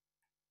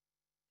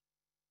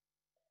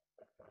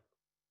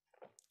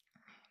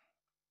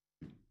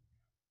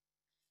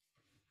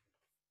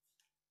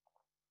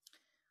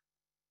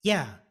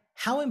 Yeah,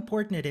 how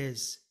important it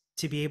is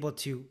to be able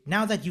to,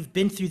 now that you've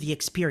been through the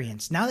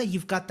experience, now that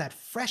you've got that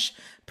fresh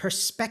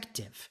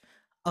perspective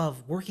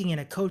of working in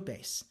a code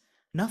base,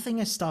 nothing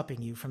is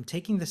stopping you from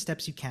taking the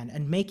steps you can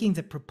and making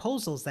the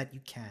proposals that you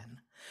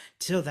can,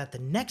 so that the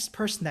next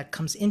person that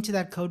comes into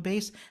that code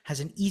base has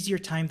an easier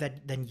time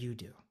than you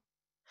do.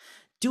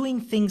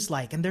 Doing things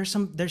like, and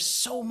there's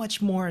so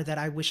much more that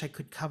I wish I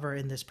could cover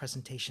in this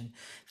presentation,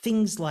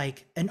 things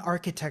like an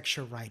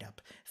architecture write-up,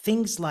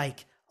 things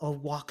like a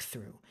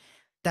walkthrough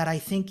that I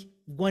think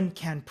one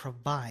can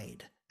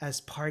provide as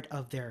part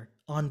of their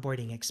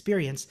onboarding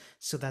experience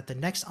so that the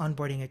next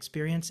onboarding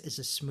experience is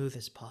as smooth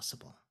as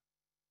possible.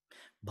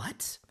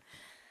 But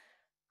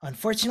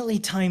unfortunately,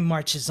 time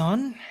marches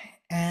on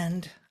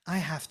and I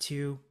have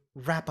to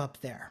wrap up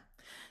there.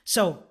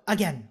 So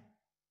again,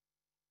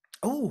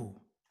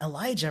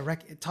 Elijah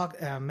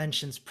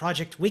mentions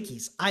project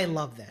wikis. I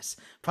love this.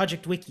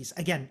 Project wikis,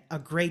 again, a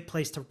great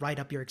place to write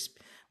up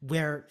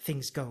where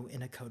things go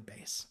in a code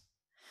base.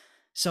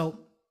 So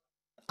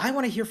I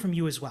want to hear from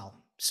you as well.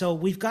 So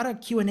we've got a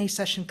Q&A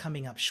session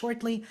coming up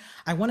shortly.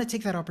 I want to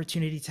take that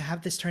opportunity to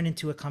have this turn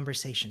into a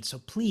conversation. So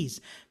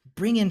please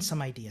bring in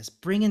some ideas,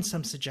 bring in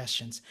some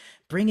suggestions,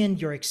 bring in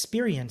your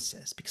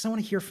experiences, because I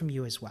want to hear from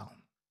you as well.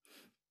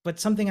 But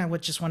something I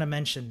would just want to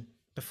mention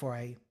before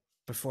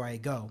I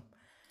go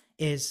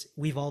is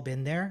we've all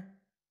been there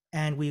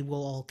and we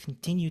will all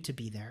continue to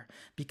be there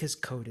because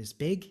code is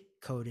big,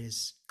 code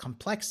is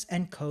complex,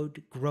 and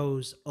code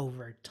grows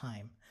over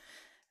time.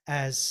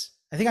 As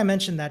I think I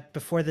mentioned that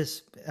before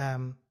this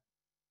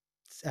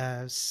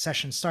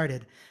session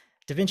started,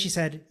 Da Vinci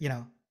said,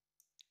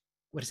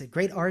 what is it?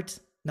 Great art?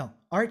 No,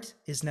 art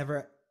is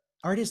never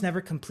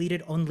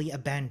completed, only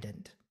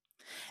abandoned.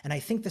 And I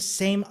think the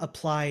same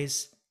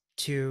applies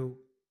to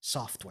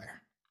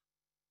software.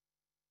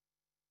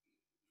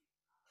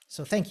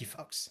 So thank you,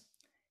 folks.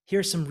 Here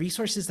are some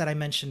resources that I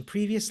mentioned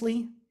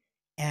previously.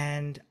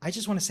 And I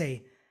just want to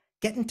say,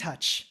 get in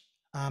touch.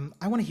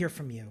 I want to hear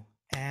from you.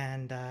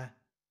 And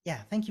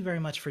yeah, thank you very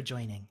much for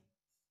joining.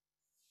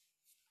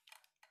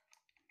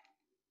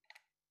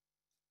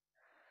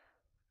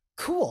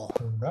 Cool.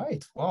 All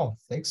right. Wow.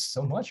 Thanks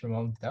so much,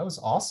 Ramon. That was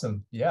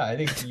awesome. Yeah, I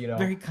think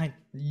very kind.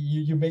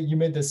 You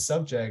made this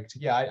subject.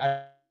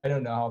 Yeah, I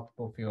don't know how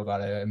people feel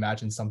about it. I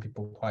imagine some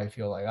people probably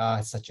feel like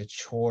it's such a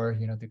chore,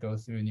 to go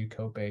through a new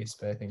code base.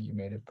 But I think you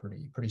made it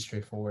pretty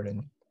straightforward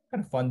and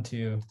kind of fun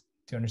to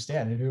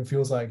understand. It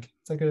feels like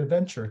it's like an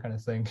adventure kind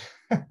of thing.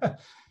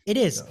 It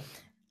is. So,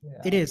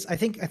 yeah. It is. I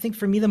think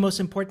for me the most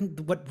important,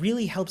 what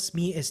really helps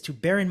me is to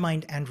bear in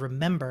mind and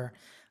remember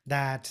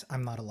that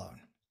I'm not alone.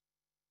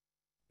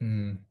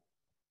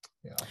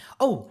 Yeah.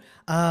 Oh,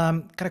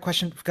 got a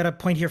question, got a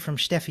point here from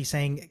Steffi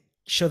saying,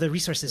 show the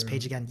resources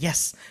page again.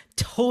 Yes,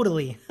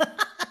 totally.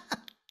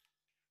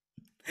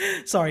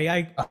 Sorry,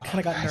 I kind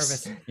of got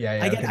nervous.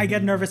 Yeah. I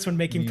get nervous when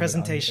making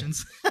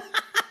presentations.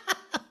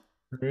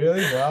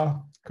 Really?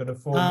 Wow. Could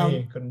have fooled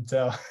me. Couldn't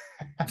tell.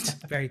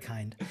 Very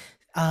kind.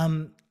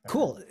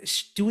 Cool.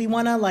 Do we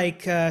want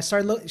to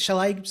start? Shall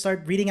I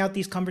start reading out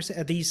these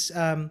questions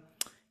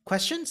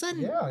then?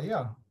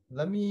 Yeah.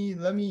 Let me.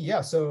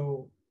 Yeah.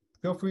 So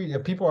feel free.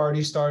 People are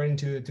already starting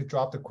to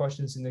drop the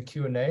questions in the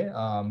Q&A.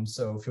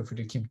 So feel free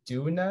to keep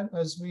doing that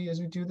as we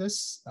do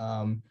this.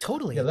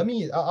 Totally. Yeah.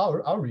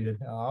 I'll read it.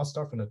 I'll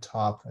start from the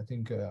top. I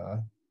think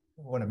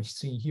what I'm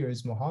seeing here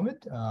is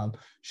Mohammed.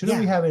 Shouldn't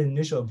we have an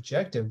initial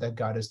objective that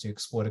guide us to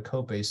explore the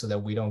code base so that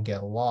we don't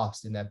get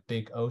lost in that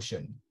big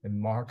ocean? And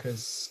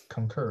Marcus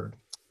concurred.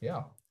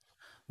 Yeah.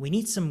 We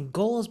need some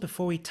goals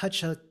before we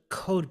touch a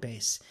code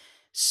base.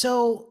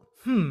 So,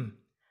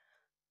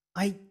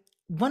 I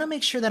want to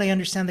make sure that I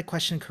understand the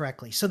question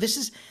correctly. So this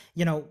is,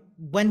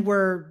 when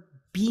we're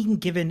being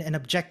given an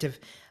objective,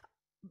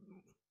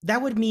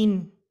 that would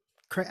mean,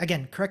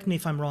 again, correct me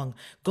if I'm wrong,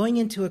 going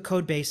into a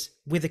code base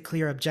with a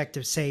clear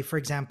objective, say, for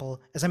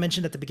example, as I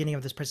mentioned at the beginning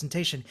of this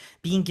presentation,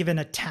 being given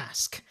a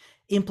task,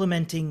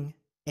 implementing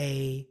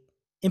a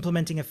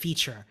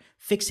feature,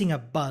 fixing a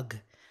bug.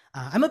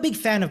 I'm a big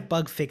fan of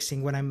bug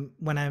fixing when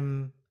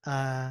I'm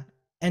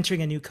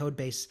entering a new code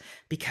base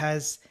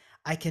because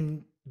I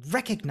can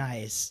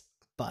recognize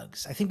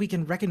bugs. I think we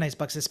can recognize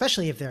bugs,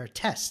 especially if there are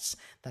tests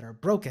that are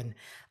broken.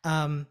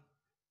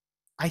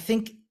 I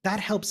think that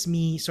helps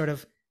me sort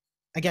of,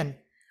 again,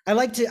 I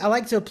like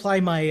to apply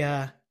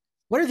my,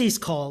 what are these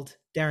called,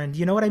 Darren? Do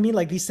you know what I mean?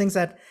 Like these things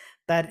that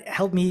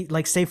help me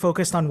like stay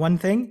focused on one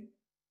thing?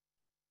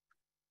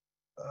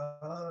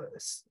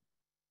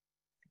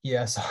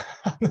 Yes,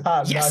 I'm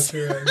not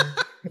sure.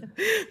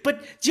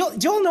 But do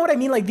you all know what I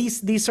mean? Like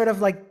these sort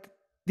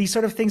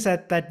of things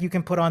that you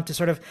can put on to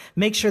sort of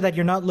make sure that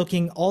you're not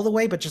looking all the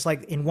way, but just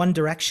like in one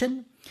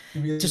direction.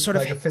 To sort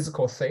of like a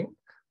physical thing?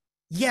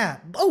 Yeah.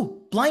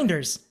 Oh,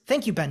 blinders.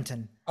 Thank you,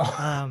 Benton.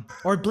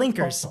 Or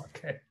blinkers.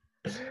 Okay.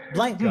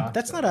 Gotcha,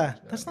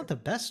 that's not the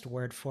best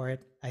word for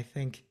it, I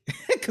think,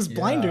 because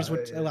blinders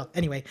would. Well,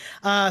 anyway.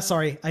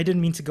 Sorry, I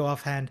didn't mean to go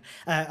off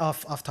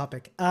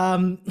topic.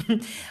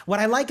 What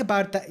I like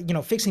about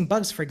that, fixing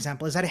bugs, for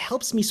example, is that it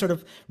helps me sort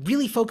of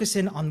really focus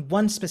in on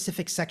one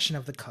specific section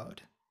of the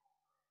code.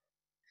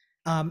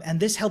 And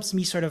this helps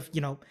me sort of,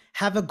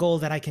 have a goal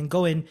that I can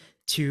go in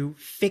to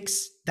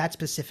fix that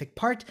specific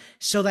part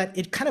so that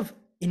it kind of,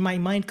 in my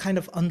mind, kind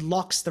of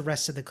unlocks the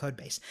rest of the code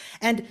base.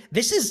 And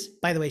this is,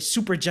 by the way,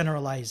 super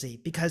generalizing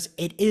because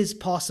it is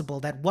possible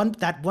that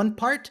one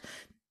part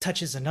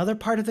touches another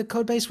part of the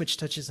code base, which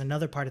touches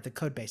another part of the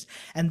code base.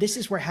 And this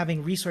is where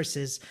having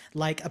resources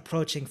like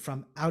approaching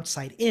from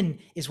outside in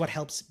is what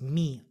helps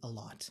me a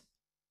lot.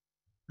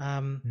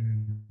 I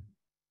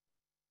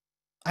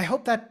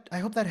hope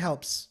that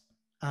helps.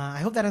 I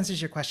hope that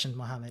answers your question,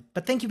 Mohammed.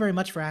 But thank you very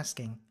much for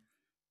asking.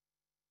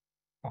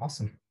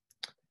 Awesome.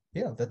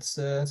 Yeah,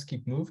 let's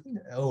keep moving.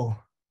 Oh,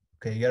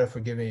 okay. You gotta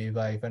forgive me if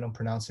I don't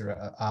pronounce it right.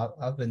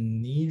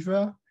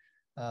 Avanidra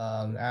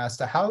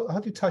asked, how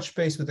do you touch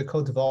base with the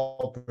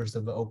co-developers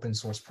of the open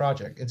source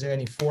project? Is there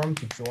any forum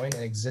to join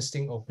an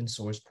existing open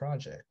source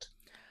project?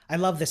 I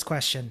love this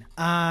question.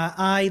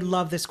 I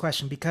love this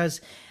question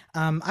because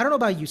I don't know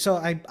about you. So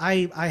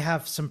I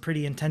have some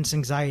pretty intense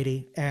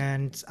anxiety,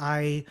 and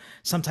I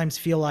sometimes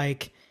feel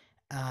like,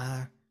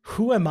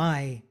 who am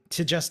I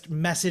to just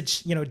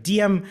message,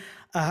 DM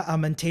a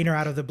maintainer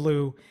out of the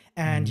blue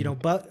and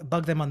Mm,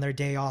 bug them on their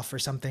day off or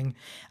something.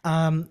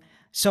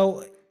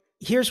 So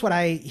here's what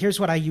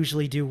I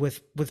usually do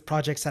with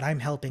projects that I'm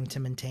helping to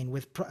maintain,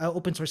 with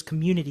open source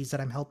communities that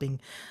I'm helping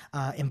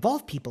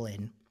involve people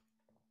in,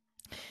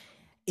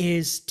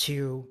 is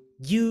to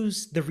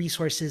use the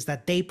resources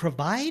that they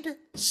provide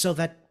so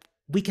that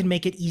we can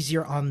make it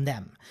easier on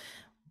them.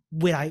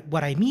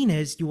 What I mean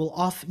is, you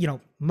will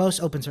most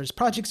open source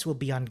projects will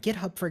be on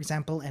GitHub, for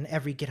example, and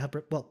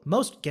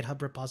most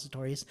GitHub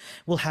repositories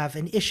will have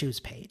an issues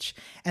page.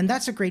 And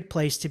that's a great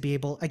place to be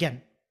able,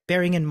 again,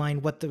 bearing in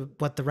mind what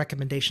the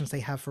recommendations they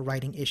have for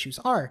writing issues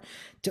are,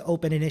 to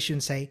open an issue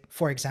and say,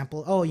 for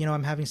example, oh,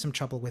 I'm having some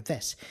trouble with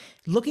this.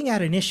 Looking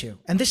at an issue,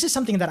 and this is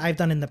something that I've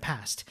done in the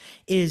past,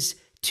 is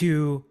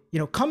to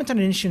comment on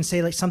an issue and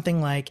say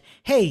something like,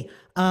 hey,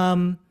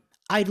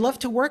 I'd love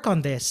to work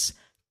on this.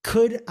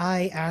 Could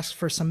I ask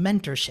for some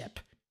mentorship?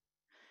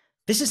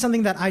 This is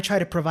something that I try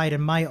to provide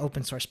in my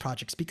open source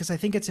projects, because I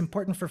think it's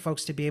important for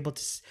folks to be able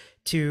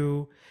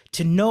to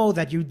know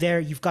that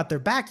you've got their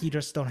back. You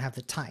just don't have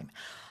the time.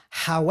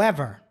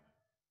 However,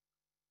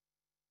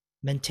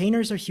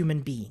 maintainers are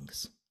human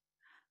beings.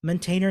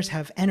 Maintainers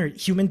have energy.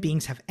 Human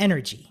beings have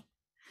energy.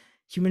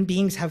 Human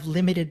beings have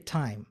limited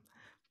time.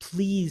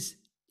 Please,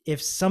 if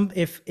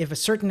a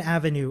certain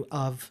avenue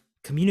of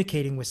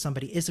communicating with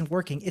somebody isn't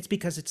working, it's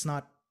because it's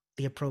not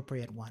the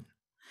appropriate one.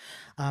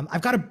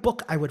 I've got a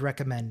book I would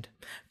recommend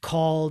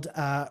called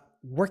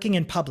Working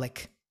in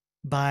Public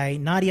by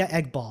Nadia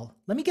Egbal.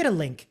 Let me get a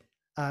link.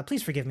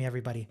 Please forgive me,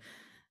 everybody.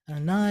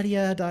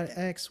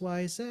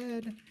 Nadia.xyz.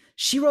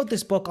 She wrote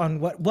this book on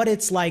what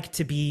it's like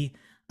to be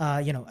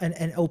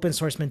an open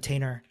source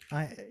maintainer.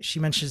 She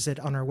mentions it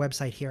on her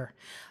website here.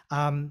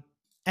 And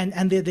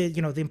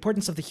the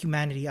importance of the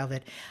humanity of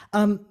it.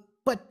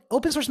 But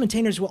open source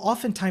maintainers will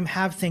oftentimes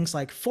have things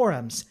like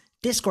forums,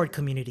 Discord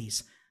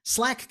communities,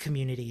 Slack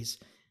communities.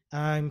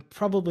 I'm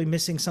probably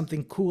missing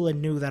something cool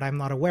and new that I'm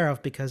not aware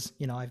of, because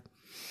I'm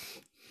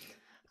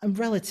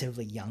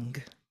relatively young.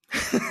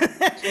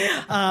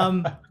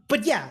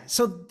 But yeah,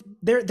 so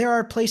there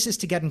are places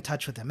to get in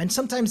touch with them, and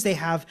sometimes they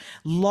have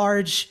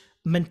large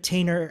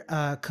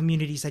maintainer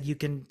communities that you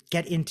can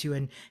get into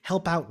and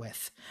help out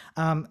with.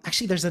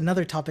 Actually, there's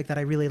another topic that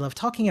I really love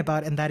talking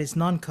about, and that is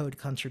non-code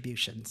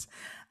contributions.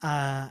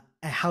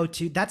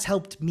 That's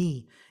helped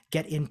me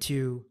get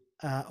into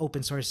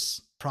open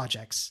source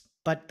projects,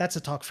 but that's a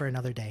talk for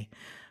another day.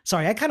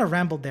 Sorry, I kind of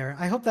rambled there.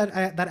 I hope that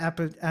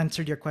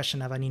answered your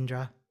question,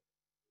 Avanindra.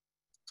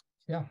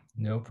 yeah,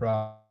 no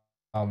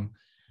problem.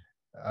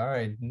 All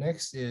right,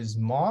 next is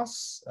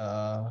Moss.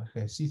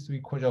 Okay,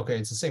 C3 question. Okay,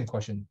 it's the same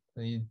question.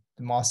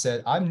 Moss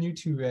said, I'm new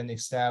to an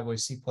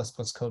established C++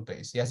 code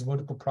base. He has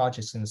multiple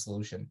projects in the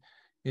solution.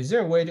 Is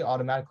there a way to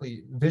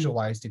automatically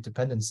visualize the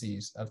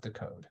dependencies of the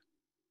code?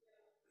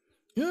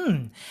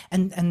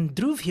 And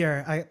Dhruv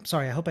here, I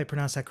hope I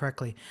pronounced that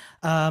correctly.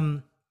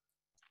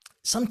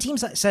 Some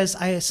teams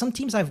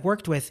I've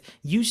worked with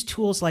use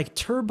tools like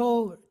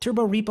turbo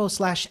repo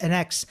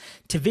 /nx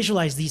to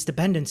visualize these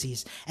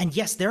dependencies. And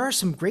yes, there are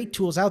some great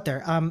tools out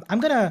there. I'm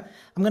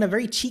gonna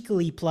very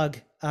cheekily plug,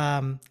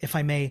 if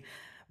I may,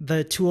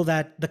 the tool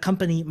that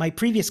my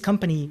previous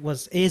company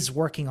is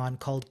working on,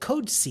 called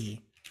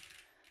CodeC.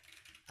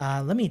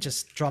 Let me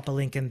just drop a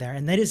link in there,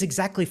 and that is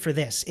exactly for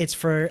this. It's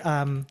for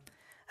I'm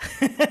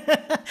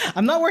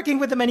not working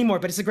with them anymore,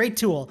 but it's a great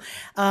tool.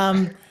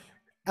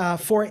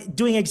 For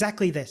doing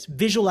exactly this,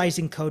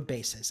 visualizing code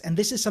bases. And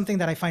this is something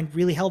that I find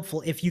really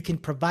helpful if you can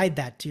provide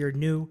that to your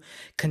new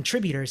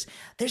contributors.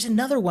 There's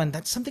another one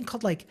that's something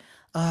called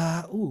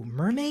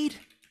Mermaid?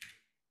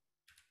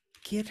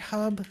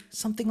 GitHub,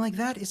 something like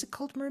that. Is it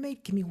called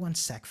Mermaid? Give me one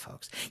sec,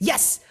 folks.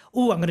 Yes!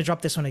 I'm going to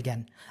drop this one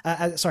again.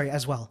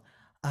 As well.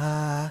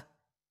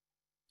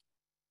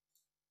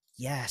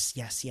 Yes.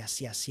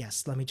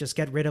 Let me just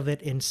get rid of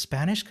it in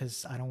Spanish,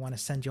 because I don't want to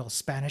send you all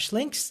Spanish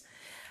links.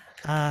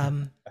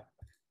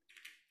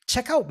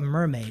 Check out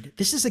Mermaid.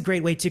 This is a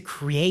great way to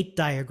create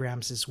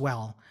diagrams as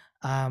well,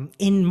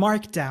 in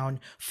Markdown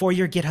for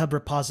your GitHub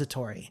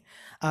repository.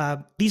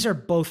 These are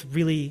both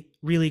really,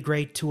 really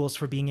great tools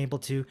for being able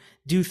to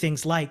do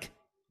things like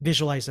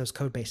visualize those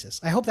code bases.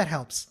 I hope that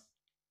helps.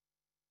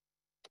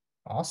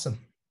 Awesome.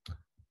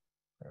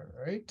 All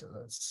right,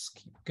 let's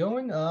keep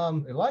going.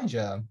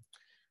 Elijah,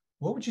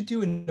 what would you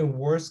do in the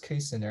worst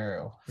case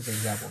scenario? For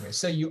example, okay,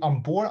 so you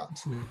onboard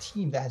to a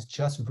team that has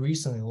just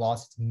recently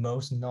lost its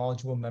most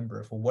knowledgeable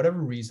member for whatever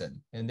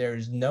reason, and there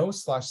is no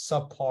slash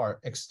subpar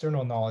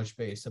external knowledge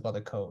base about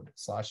the code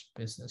slash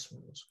business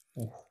rules.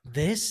 Ooh.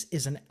 This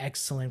is an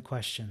excellent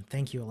question.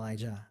 Thank you,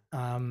 Elijah.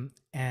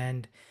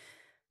 And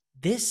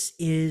this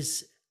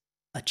is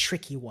a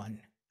tricky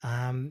one.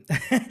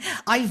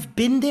 I've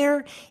been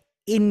there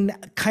in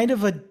kind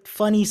of a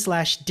funny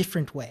slash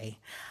different way.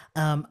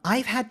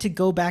 I've had to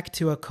go back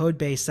to a code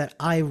base that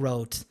I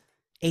wrote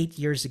 8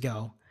 years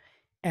ago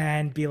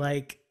and be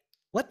like,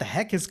 what the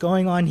heck is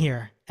going on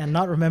here? And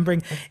not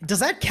remembering. Does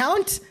that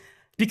count?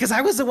 Because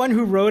I was the one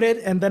who wrote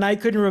it and then I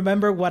couldn't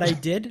remember what I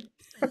did.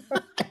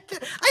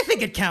 I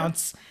think it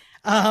counts.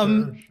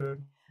 Sure.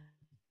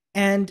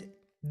 And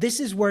this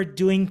is where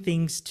doing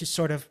things to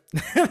sort of,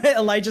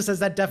 Elijah says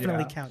that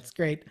definitely counts.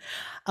 Great.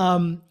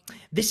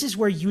 This is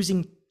where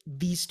using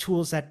these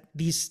tools that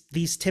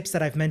these tips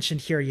that I've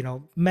mentioned here, you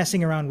know,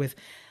 messing around with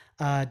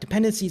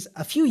dependencies.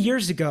 A few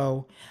years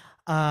ago,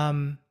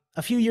 I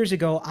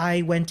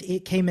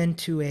came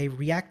into a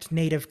React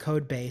Native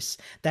code base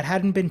that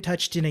hadn't been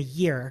touched in a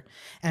year.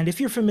 And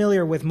if you're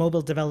familiar with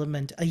mobile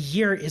development, a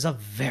year is a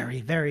very,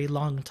 very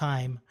long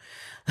time.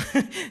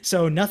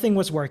 So nothing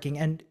was working.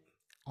 And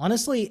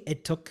honestly,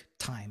 it took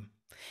time.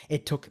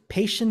 It took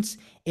patience.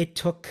 It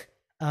took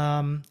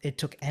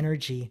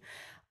energy.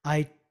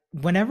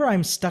 Whenever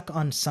I'm stuck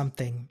on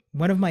something,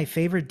 one of my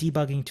favorite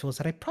debugging tools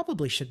that I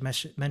probably should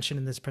mention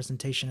in this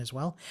presentation as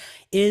well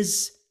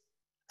is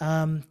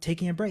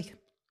taking a break.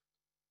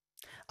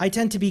 I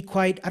tend to be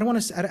quite,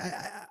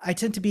 I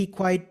tend to be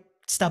quite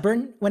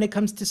stubborn when it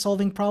comes to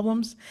solving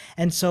problems.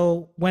 And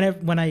so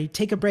when I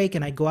take a break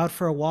and I go out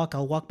for a walk,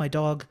 I'll walk my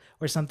dog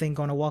or something,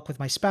 go on a walk with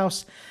my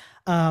spouse.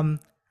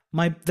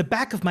 The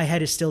back of my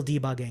head is still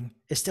debugging.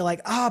 It's still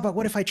like, but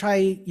what if I try,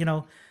 you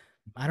know,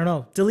 I don't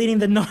know, deleting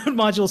the node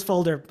modules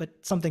folder, but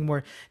something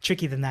more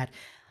tricky than that.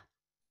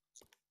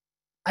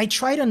 I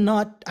try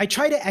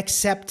to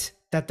accept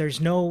that there's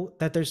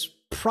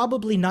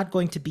probably not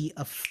going to be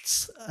a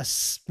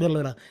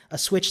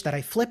switch that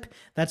I flip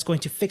that's going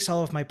to fix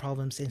all of my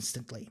problems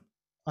instantly,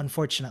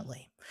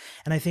 unfortunately.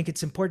 And I think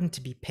it's important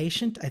to be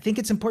patient. I think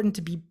it's important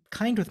to be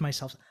kind with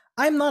myself.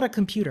 I'm not a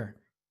computer.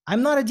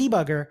 I'm not a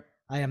debugger.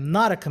 I am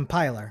not a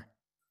compiler.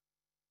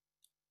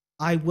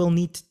 I will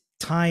need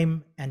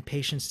time and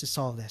patience to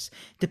solve this.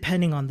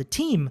 Depending on the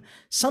team,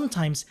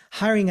 sometimes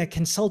hiring a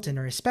consultant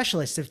or a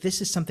specialist, if this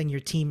is something your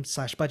team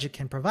 / budget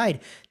can provide,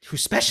 who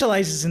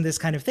specializes in this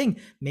kind of thing,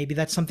 maybe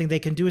that's something they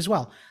can do as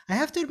well. I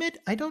have to admit,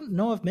 I don't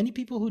know of many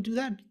people who do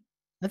that.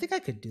 I think I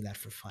could do that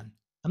for fun.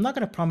 I'm not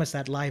going to promise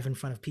that live in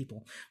front of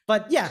people,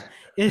 but yeah,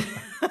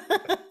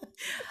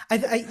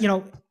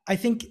 I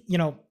think,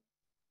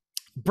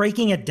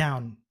 breaking it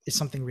down is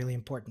something really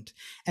important.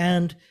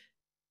 And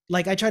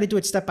like I try to do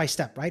it step by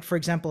step, right? For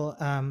example,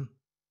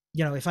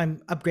 if I'm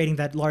upgrading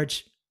that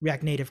large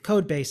React Native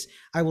code base,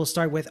 I will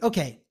start with,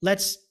 okay,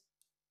 let's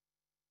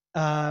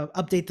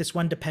update this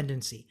one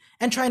dependency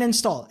and try and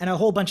install, and a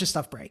whole bunch of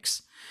stuff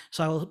breaks.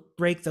 So I will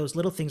break those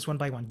little things one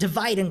by one.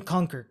 Divide and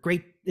conquer,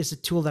 great, is a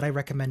tool that I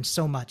recommend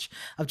so much,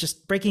 of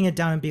just breaking it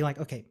down and being like,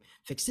 okay,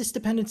 fix this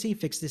dependency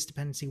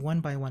one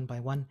by one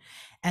by one.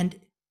 And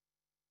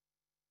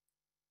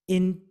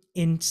in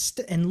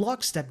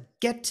lockstep,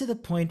 get to the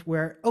point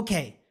where,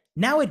 okay,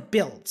 now it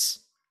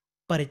builds,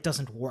 but it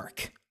doesn't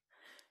work.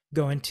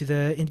 Go into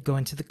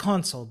the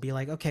console, be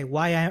like, okay,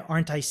 why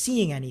aren't I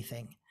seeing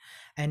anything?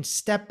 And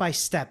step by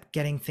step,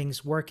 getting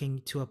things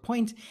working to a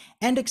point,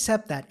 and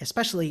accept that,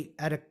 especially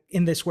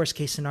in this worst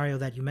case scenario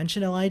that you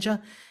mentioned,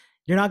 Elijah,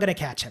 you're not going to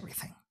catch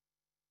everything.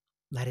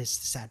 That is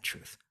the sad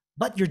truth.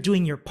 But you're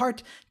doing your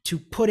part to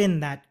put in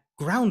that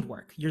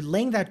groundwork. You're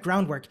laying that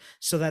groundwork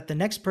so that the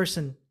next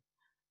person,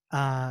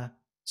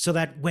 so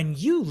that when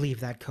you leave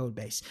that code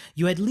base,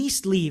 you at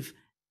least leave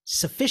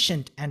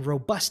sufficient and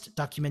robust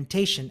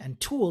documentation and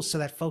tools so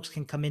that folks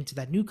can come into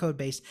that new code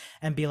base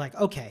and be like,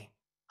 okay,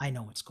 I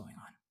know what's going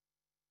on.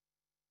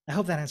 I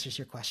hope that answers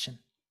your question.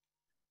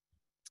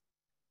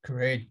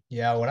 Great.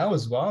 Yeah, when I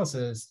was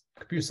a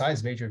computer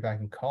science major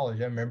back in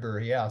college, I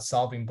remember,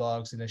 solving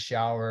bugs in the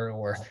shower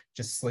or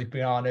just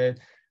sleeping on it.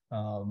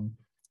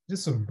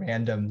 Just some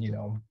random,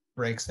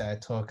 breaks that I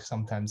took.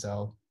 Sometimes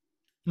I'll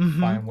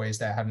find ways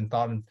that I haven't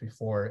thought of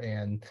before.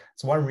 And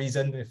it's one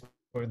reason,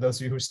 for those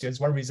of you who are students,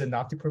 one reason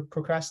not to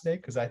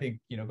procrastinate, because I think,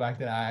 back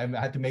then I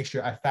had to make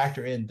sure I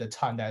factor in the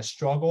time that I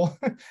struggle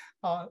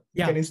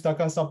getting stuck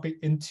on something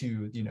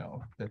into,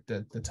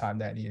 the time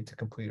that I needed to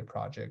complete a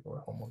project or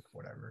homework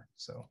or whatever.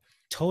 So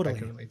totally I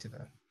can relate to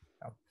that.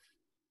 Yeah.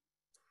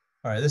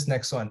 All right, this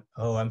next one.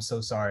 Oh, I'm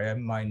so sorry. I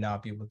might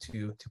not be able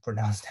to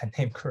pronounce that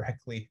name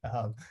correctly.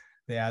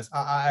 They ask,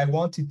 I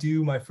want to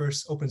do my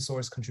first open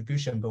source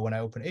contribution, but when I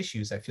open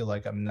issues, I feel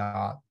like I'm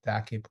not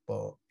that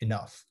capable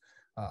enough.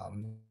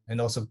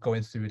 And also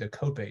going through the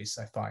code base,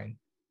 I find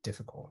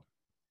difficult.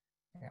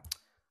 Yeah.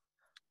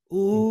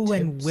 Ooh,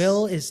 and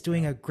Will is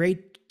giving a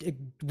great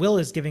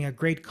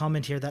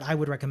comment here that I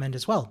would recommend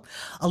as well.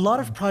 A lot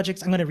of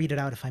projects, I'm going to read it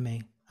out if I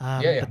may.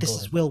 Yeah, yeah, But this go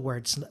is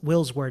ahead.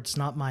 Will's words,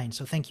 not mine.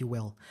 So thank you,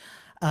 Will.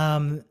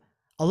 Um,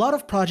 a lot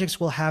of projects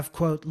will have,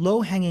 quote,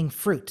 low hanging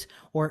fruit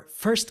or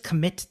first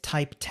commit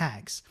type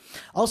tags.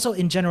 Also,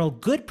 in general,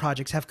 good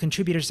projects have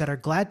contributors that are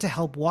glad to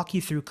help walk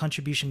you through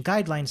contribution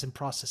guidelines and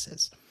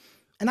processes.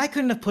 And I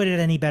couldn't have put it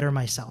any better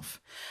myself.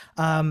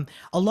 Um,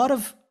 a lot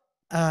of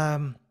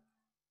um,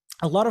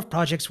 a lot of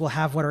projects will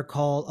have what are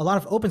called a lot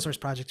of open source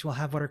projects will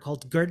have what are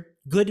called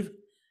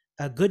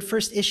good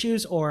first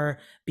issues, or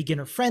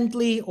beginner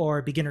friendly,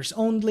 or beginners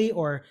only,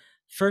 or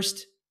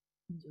first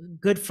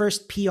good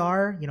first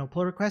PR,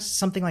 pull requests,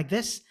 something like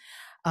this.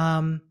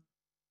 Um,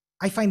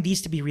 I find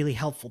these to be really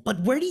helpful.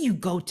 But where do you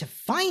go to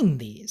find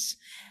these?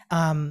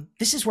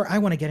 This is where I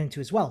want to get into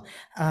as well.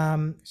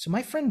 So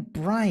my friend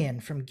Brian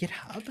from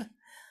GitHub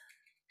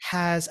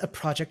has a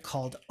project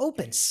called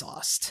Open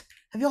Sauced.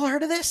 Have you all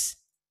heard of this?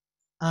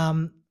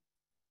 Um,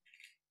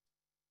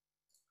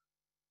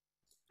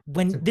 So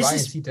when this Brian,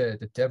 is is he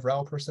the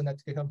DevRel person at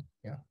GitHub?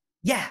 Yeah.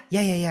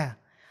 Yeah.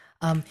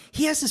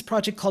 He has this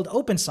project called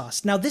Open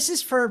Sauce. Now, this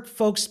is for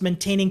folks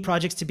maintaining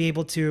projects to be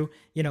able to,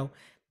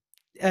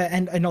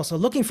 and also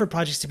looking for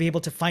projects to be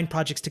able to find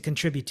projects to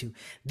contribute to.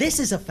 This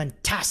is a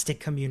fantastic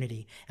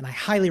community, and I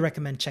highly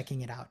recommend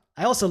checking it out.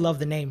 I also love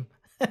the name.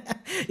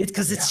 It's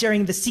because it's Yeah.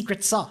 sharing the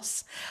secret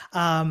sauce.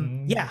 Yeah,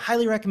 Mm.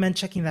 highly recommend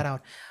checking that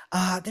out.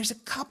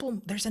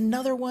 There's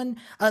another one.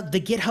 The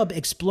GitHub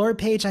Explore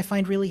page I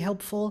find really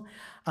helpful.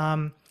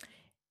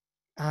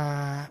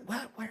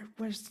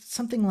 Where's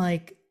something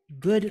like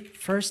good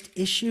first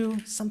issue,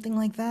 something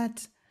like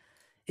that.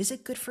 Is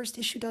it good first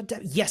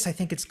issue.dev? Yes, I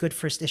think it's good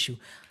first issue.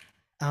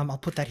 I'll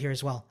put that here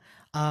as well.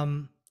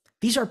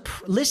 These are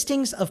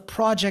listings of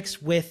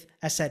projects with,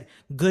 as said,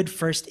 good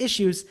first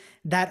issues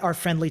that are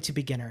friendly to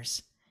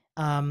beginners.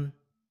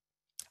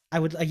 I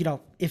would,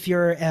 if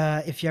you're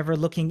ever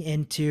looking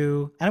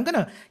into, and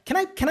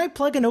can I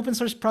plug an open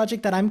source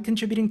project that I'm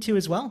contributing to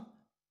as well?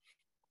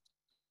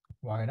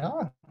 Why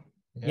not?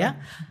 Yeah.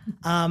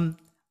 Yeah.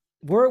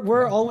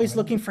 We're Yeah. always Why not?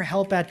 looking for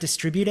help at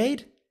Distribute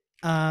Aid.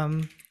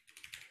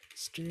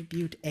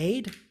 Distribute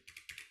Aid.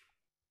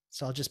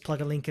 So I'll just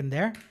plug a link in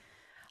there,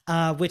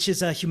 which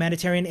is a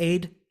humanitarian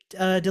aid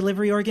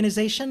delivery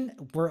organization.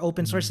 We're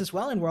open source Mm. as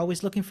well, and we're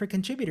always looking for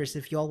contributors.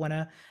 If you all want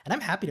to, and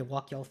I'm happy to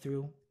walk y'all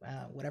through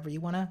whatever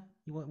you want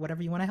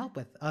to help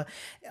with.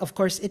 Of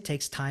course, it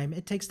takes time,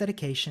 it takes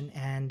dedication,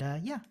 and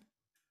yeah,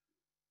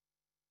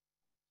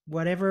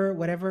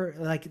 whatever.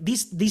 Like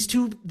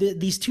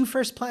these two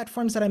first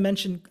platforms that I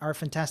mentioned are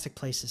fantastic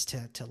places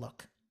to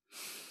look.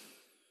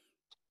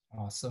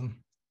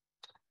 Awesome.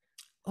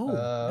 Oh, you got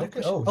a Okay.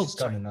 question? Oh, Oh, just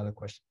got sorry. another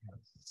question.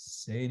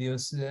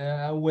 Sadius,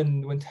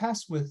 when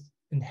tasked with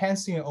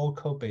enhancing an old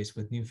code base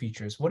with new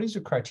features, what is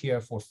your criteria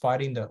for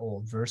fighting the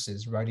old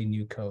versus writing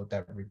new code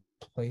that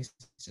replaces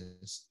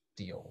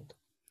the old?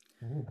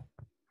 Ooh.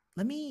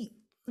 Let me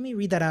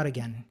read that out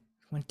again.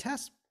 When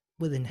tasked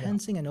with Yeah.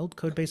 enhancing an old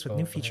code base with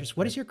new Go features,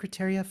 what is ahead. your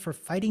criteria for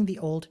fighting the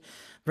old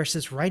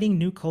versus writing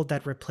new code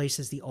that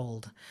replaces the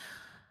old?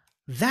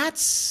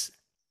 That's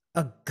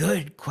a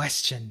good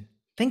question.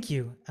 Thank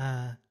you,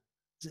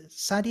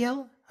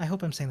 Sadiel. I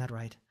hope I'm saying that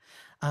right.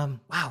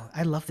 Wow,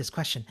 I love this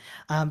question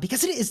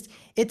because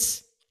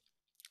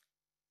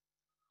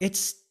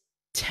it's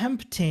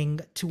tempting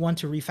to want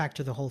to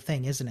refactor the whole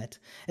thing, isn't it?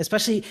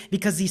 Especially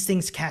because these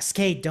things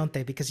cascade, don't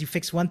they? Because you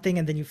fix one thing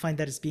and then you find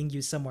that it's being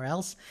used somewhere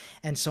else,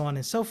 and so on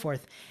and so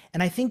forth.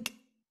 And I think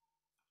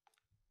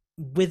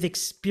with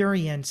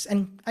experience,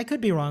 and I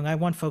could be wrong, I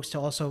want folks to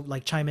also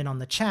like chime in on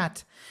the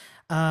chat.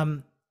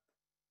 Um,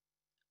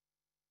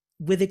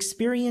 with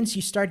experience,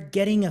 you start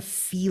getting a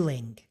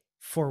feeling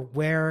for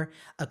where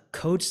a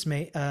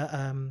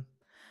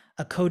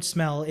a code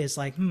smell is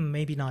like,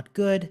 maybe not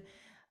good.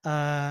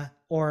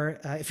 Or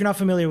if you're not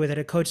familiar with it,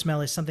 a code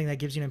smell is something that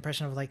gives you an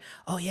impression of like,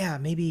 oh yeah,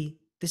 maybe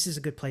this is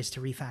a good place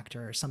to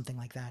refactor or something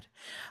like that.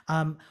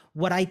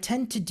 What I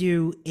tend to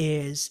do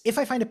is if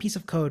I find a piece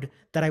of code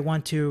that I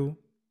want to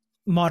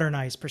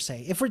modernize per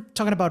se, if we're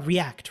talking about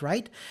React,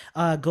 right?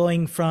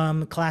 Going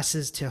from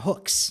classes to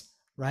hooks,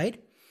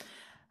 right?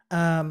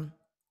 Um,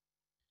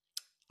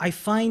 I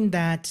find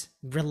that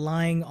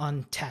relying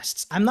on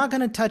tests, I'm not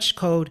going to touch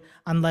code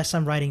unless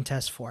I'm writing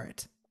tests for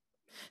it.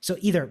 So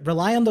either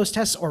rely on those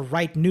tests or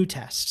write new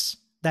tests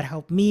that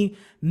help me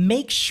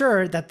make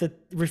sure that the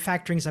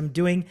refactorings I'm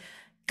doing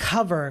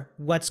cover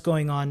what's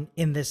going on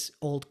in this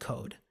old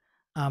code.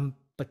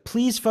 But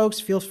please, folks,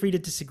 feel free to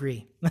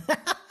disagree.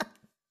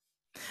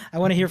 I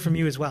want to hear from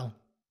you as well.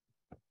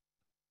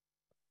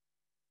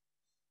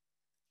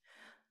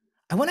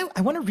 I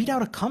want to read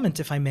out a comment,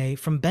 if I may,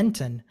 from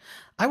Benton.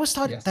 I was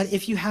taught that Yes.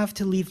 if you have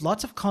to leave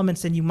lots of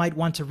comments, then you might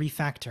want to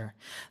refactor.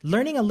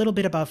 Learning a little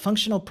bit about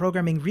functional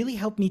programming really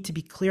helped me to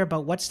be clear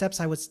about what steps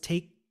I was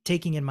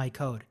taking in my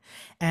code,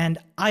 and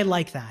I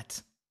like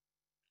that.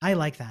 I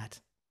like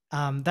that.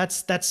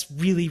 That's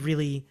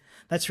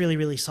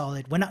really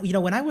solid. When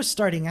I was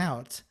starting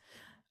out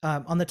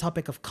on the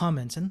topic of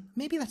comments, and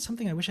maybe that's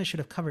something I wish I should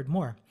have covered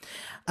more.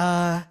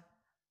 Uh,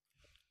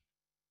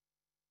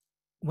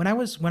 when I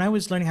was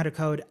learning how to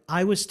code,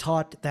 I was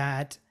taught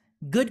that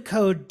good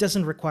code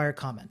doesn't require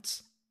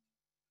comments.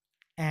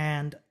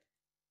 And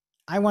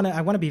I want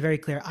to be very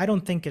clear. I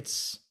don't think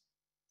it's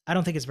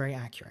very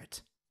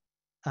accurate.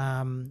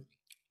 Um,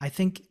 I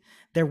think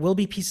there will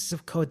be pieces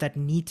of code that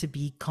need to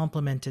be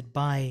complemented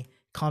by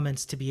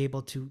comments to be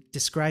able to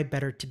describe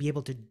better, to be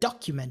able to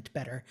document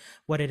better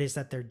what it is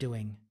that they're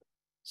doing.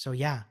 So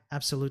yeah,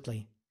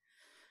 absolutely.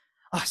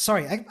 Oh,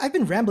 sorry, I've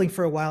been rambling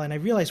for a while, and I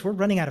realize we're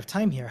running out of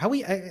time here.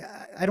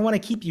 I don't want to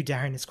keep you,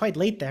 Darren. It's quite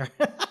late there.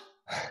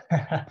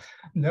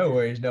 No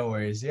worries, no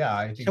worries. Yeah,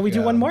 I Shall think we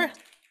do one more?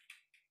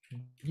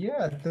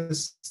 yeah,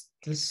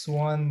 this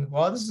one,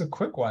 well, this is a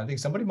quick one. I think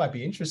somebody might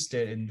be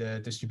interested in the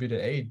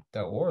distributed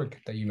aid.org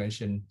that you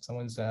mentioned.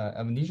 Someone's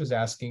Amnesia's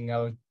asking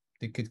how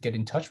they could get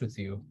in touch with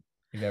you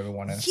if you ever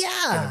want to get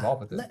Yeah.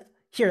 involved with it.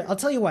 Here, I'll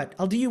tell you what.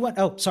 I'll do you one.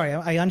 Oh, sorry,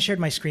 I unshared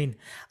my screen.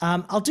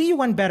 I'll do you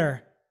one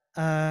better,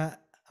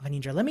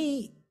 Vanindra. Let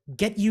me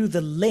get you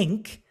the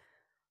link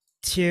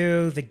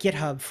to the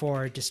GitHub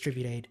for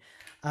Distribute Aid.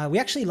 We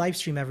actually live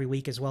stream every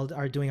week as well,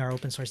 are doing our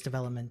open source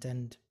development.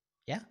 And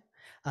yeah,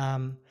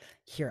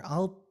 here,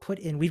 I'll put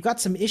in, we've got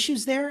some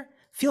issues there.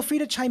 Feel free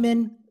to chime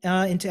in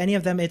into any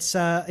of them. It's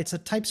a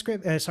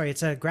TypeScript, it's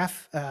a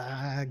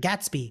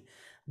Gatsby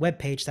web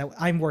page that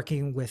I'm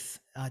working with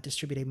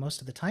Distribute Aid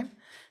most of the time.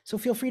 So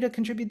feel free to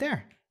contribute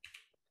there.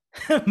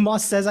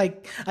 Moss says, I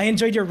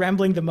enjoyed your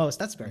rambling the most.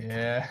 That's very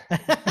Yeah.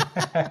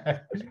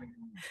 kind.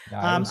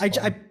 Nah,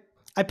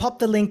 I popped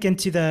the link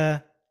into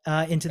the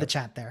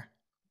chat there.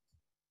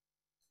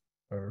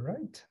 All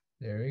right,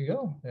 there you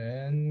go.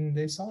 And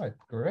they saw it.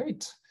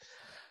 Great.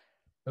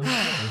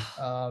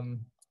 Okay.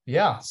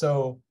 Yeah,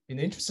 so in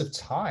the interest of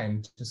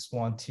time, just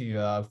want to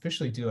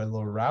officially do a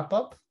little wrap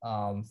up.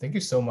 Thank you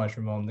so much,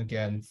 Ramon,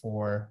 again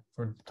for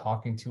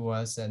talking to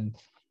us, and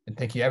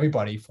thank you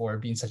everybody for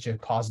being such a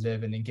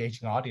positive and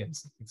engaging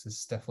audience. This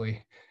is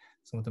definitely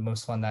some of the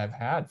most fun that I've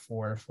had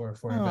for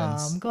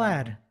events. I'm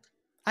glad.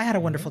 I had a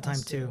wonderful Yeah, time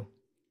so too.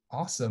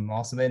 awesome.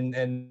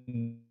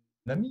 And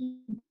let me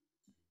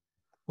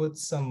put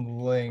some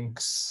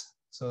links.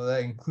 So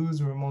that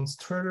includes Ramon's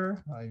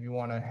Twitter. If you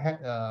want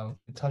to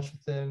in touch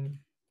with him,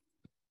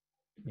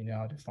 you know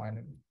how to find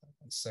him.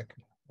 1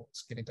 second. Oh,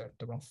 it's getting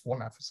the wrong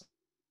format for some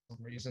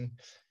reason.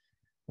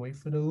 Wait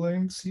for the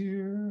links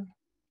here.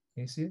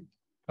 Can you see it?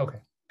 Okay,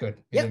 good.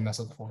 It didn't Yep. mess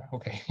up the format.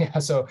 Okay, yeah.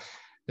 So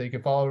you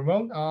can follow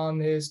Ramon on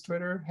his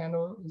Twitter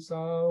handle is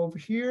over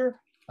here.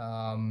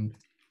 And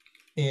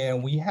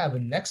we have a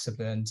next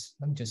event.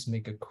 Let me just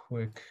make a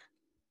quick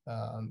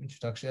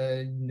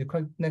introduction.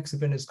 The next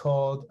event is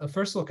called A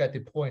First Look at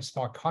Deploying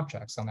Smart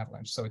Contracts on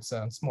Avalanche. So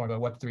it's more of a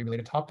Web3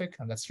 related topic,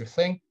 and that's your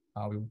thing.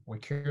 We're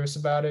curious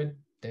about it,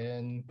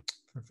 then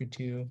feel free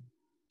to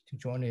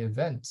join the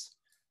event.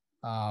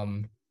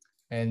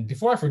 And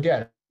before I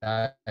forget,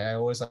 I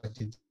always like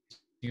to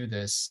do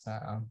this.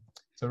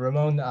 So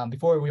Ramon,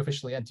 before we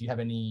officially end, do you have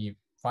any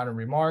final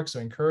remarks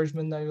or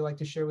encouragement that you'd like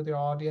to share with your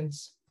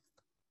audience?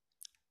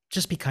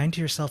 Just be kind to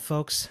yourself,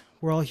 folks.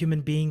 We're all human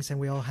beings and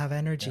we all have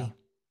energy. Yeah.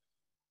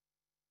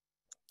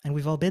 And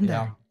we've all been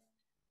there.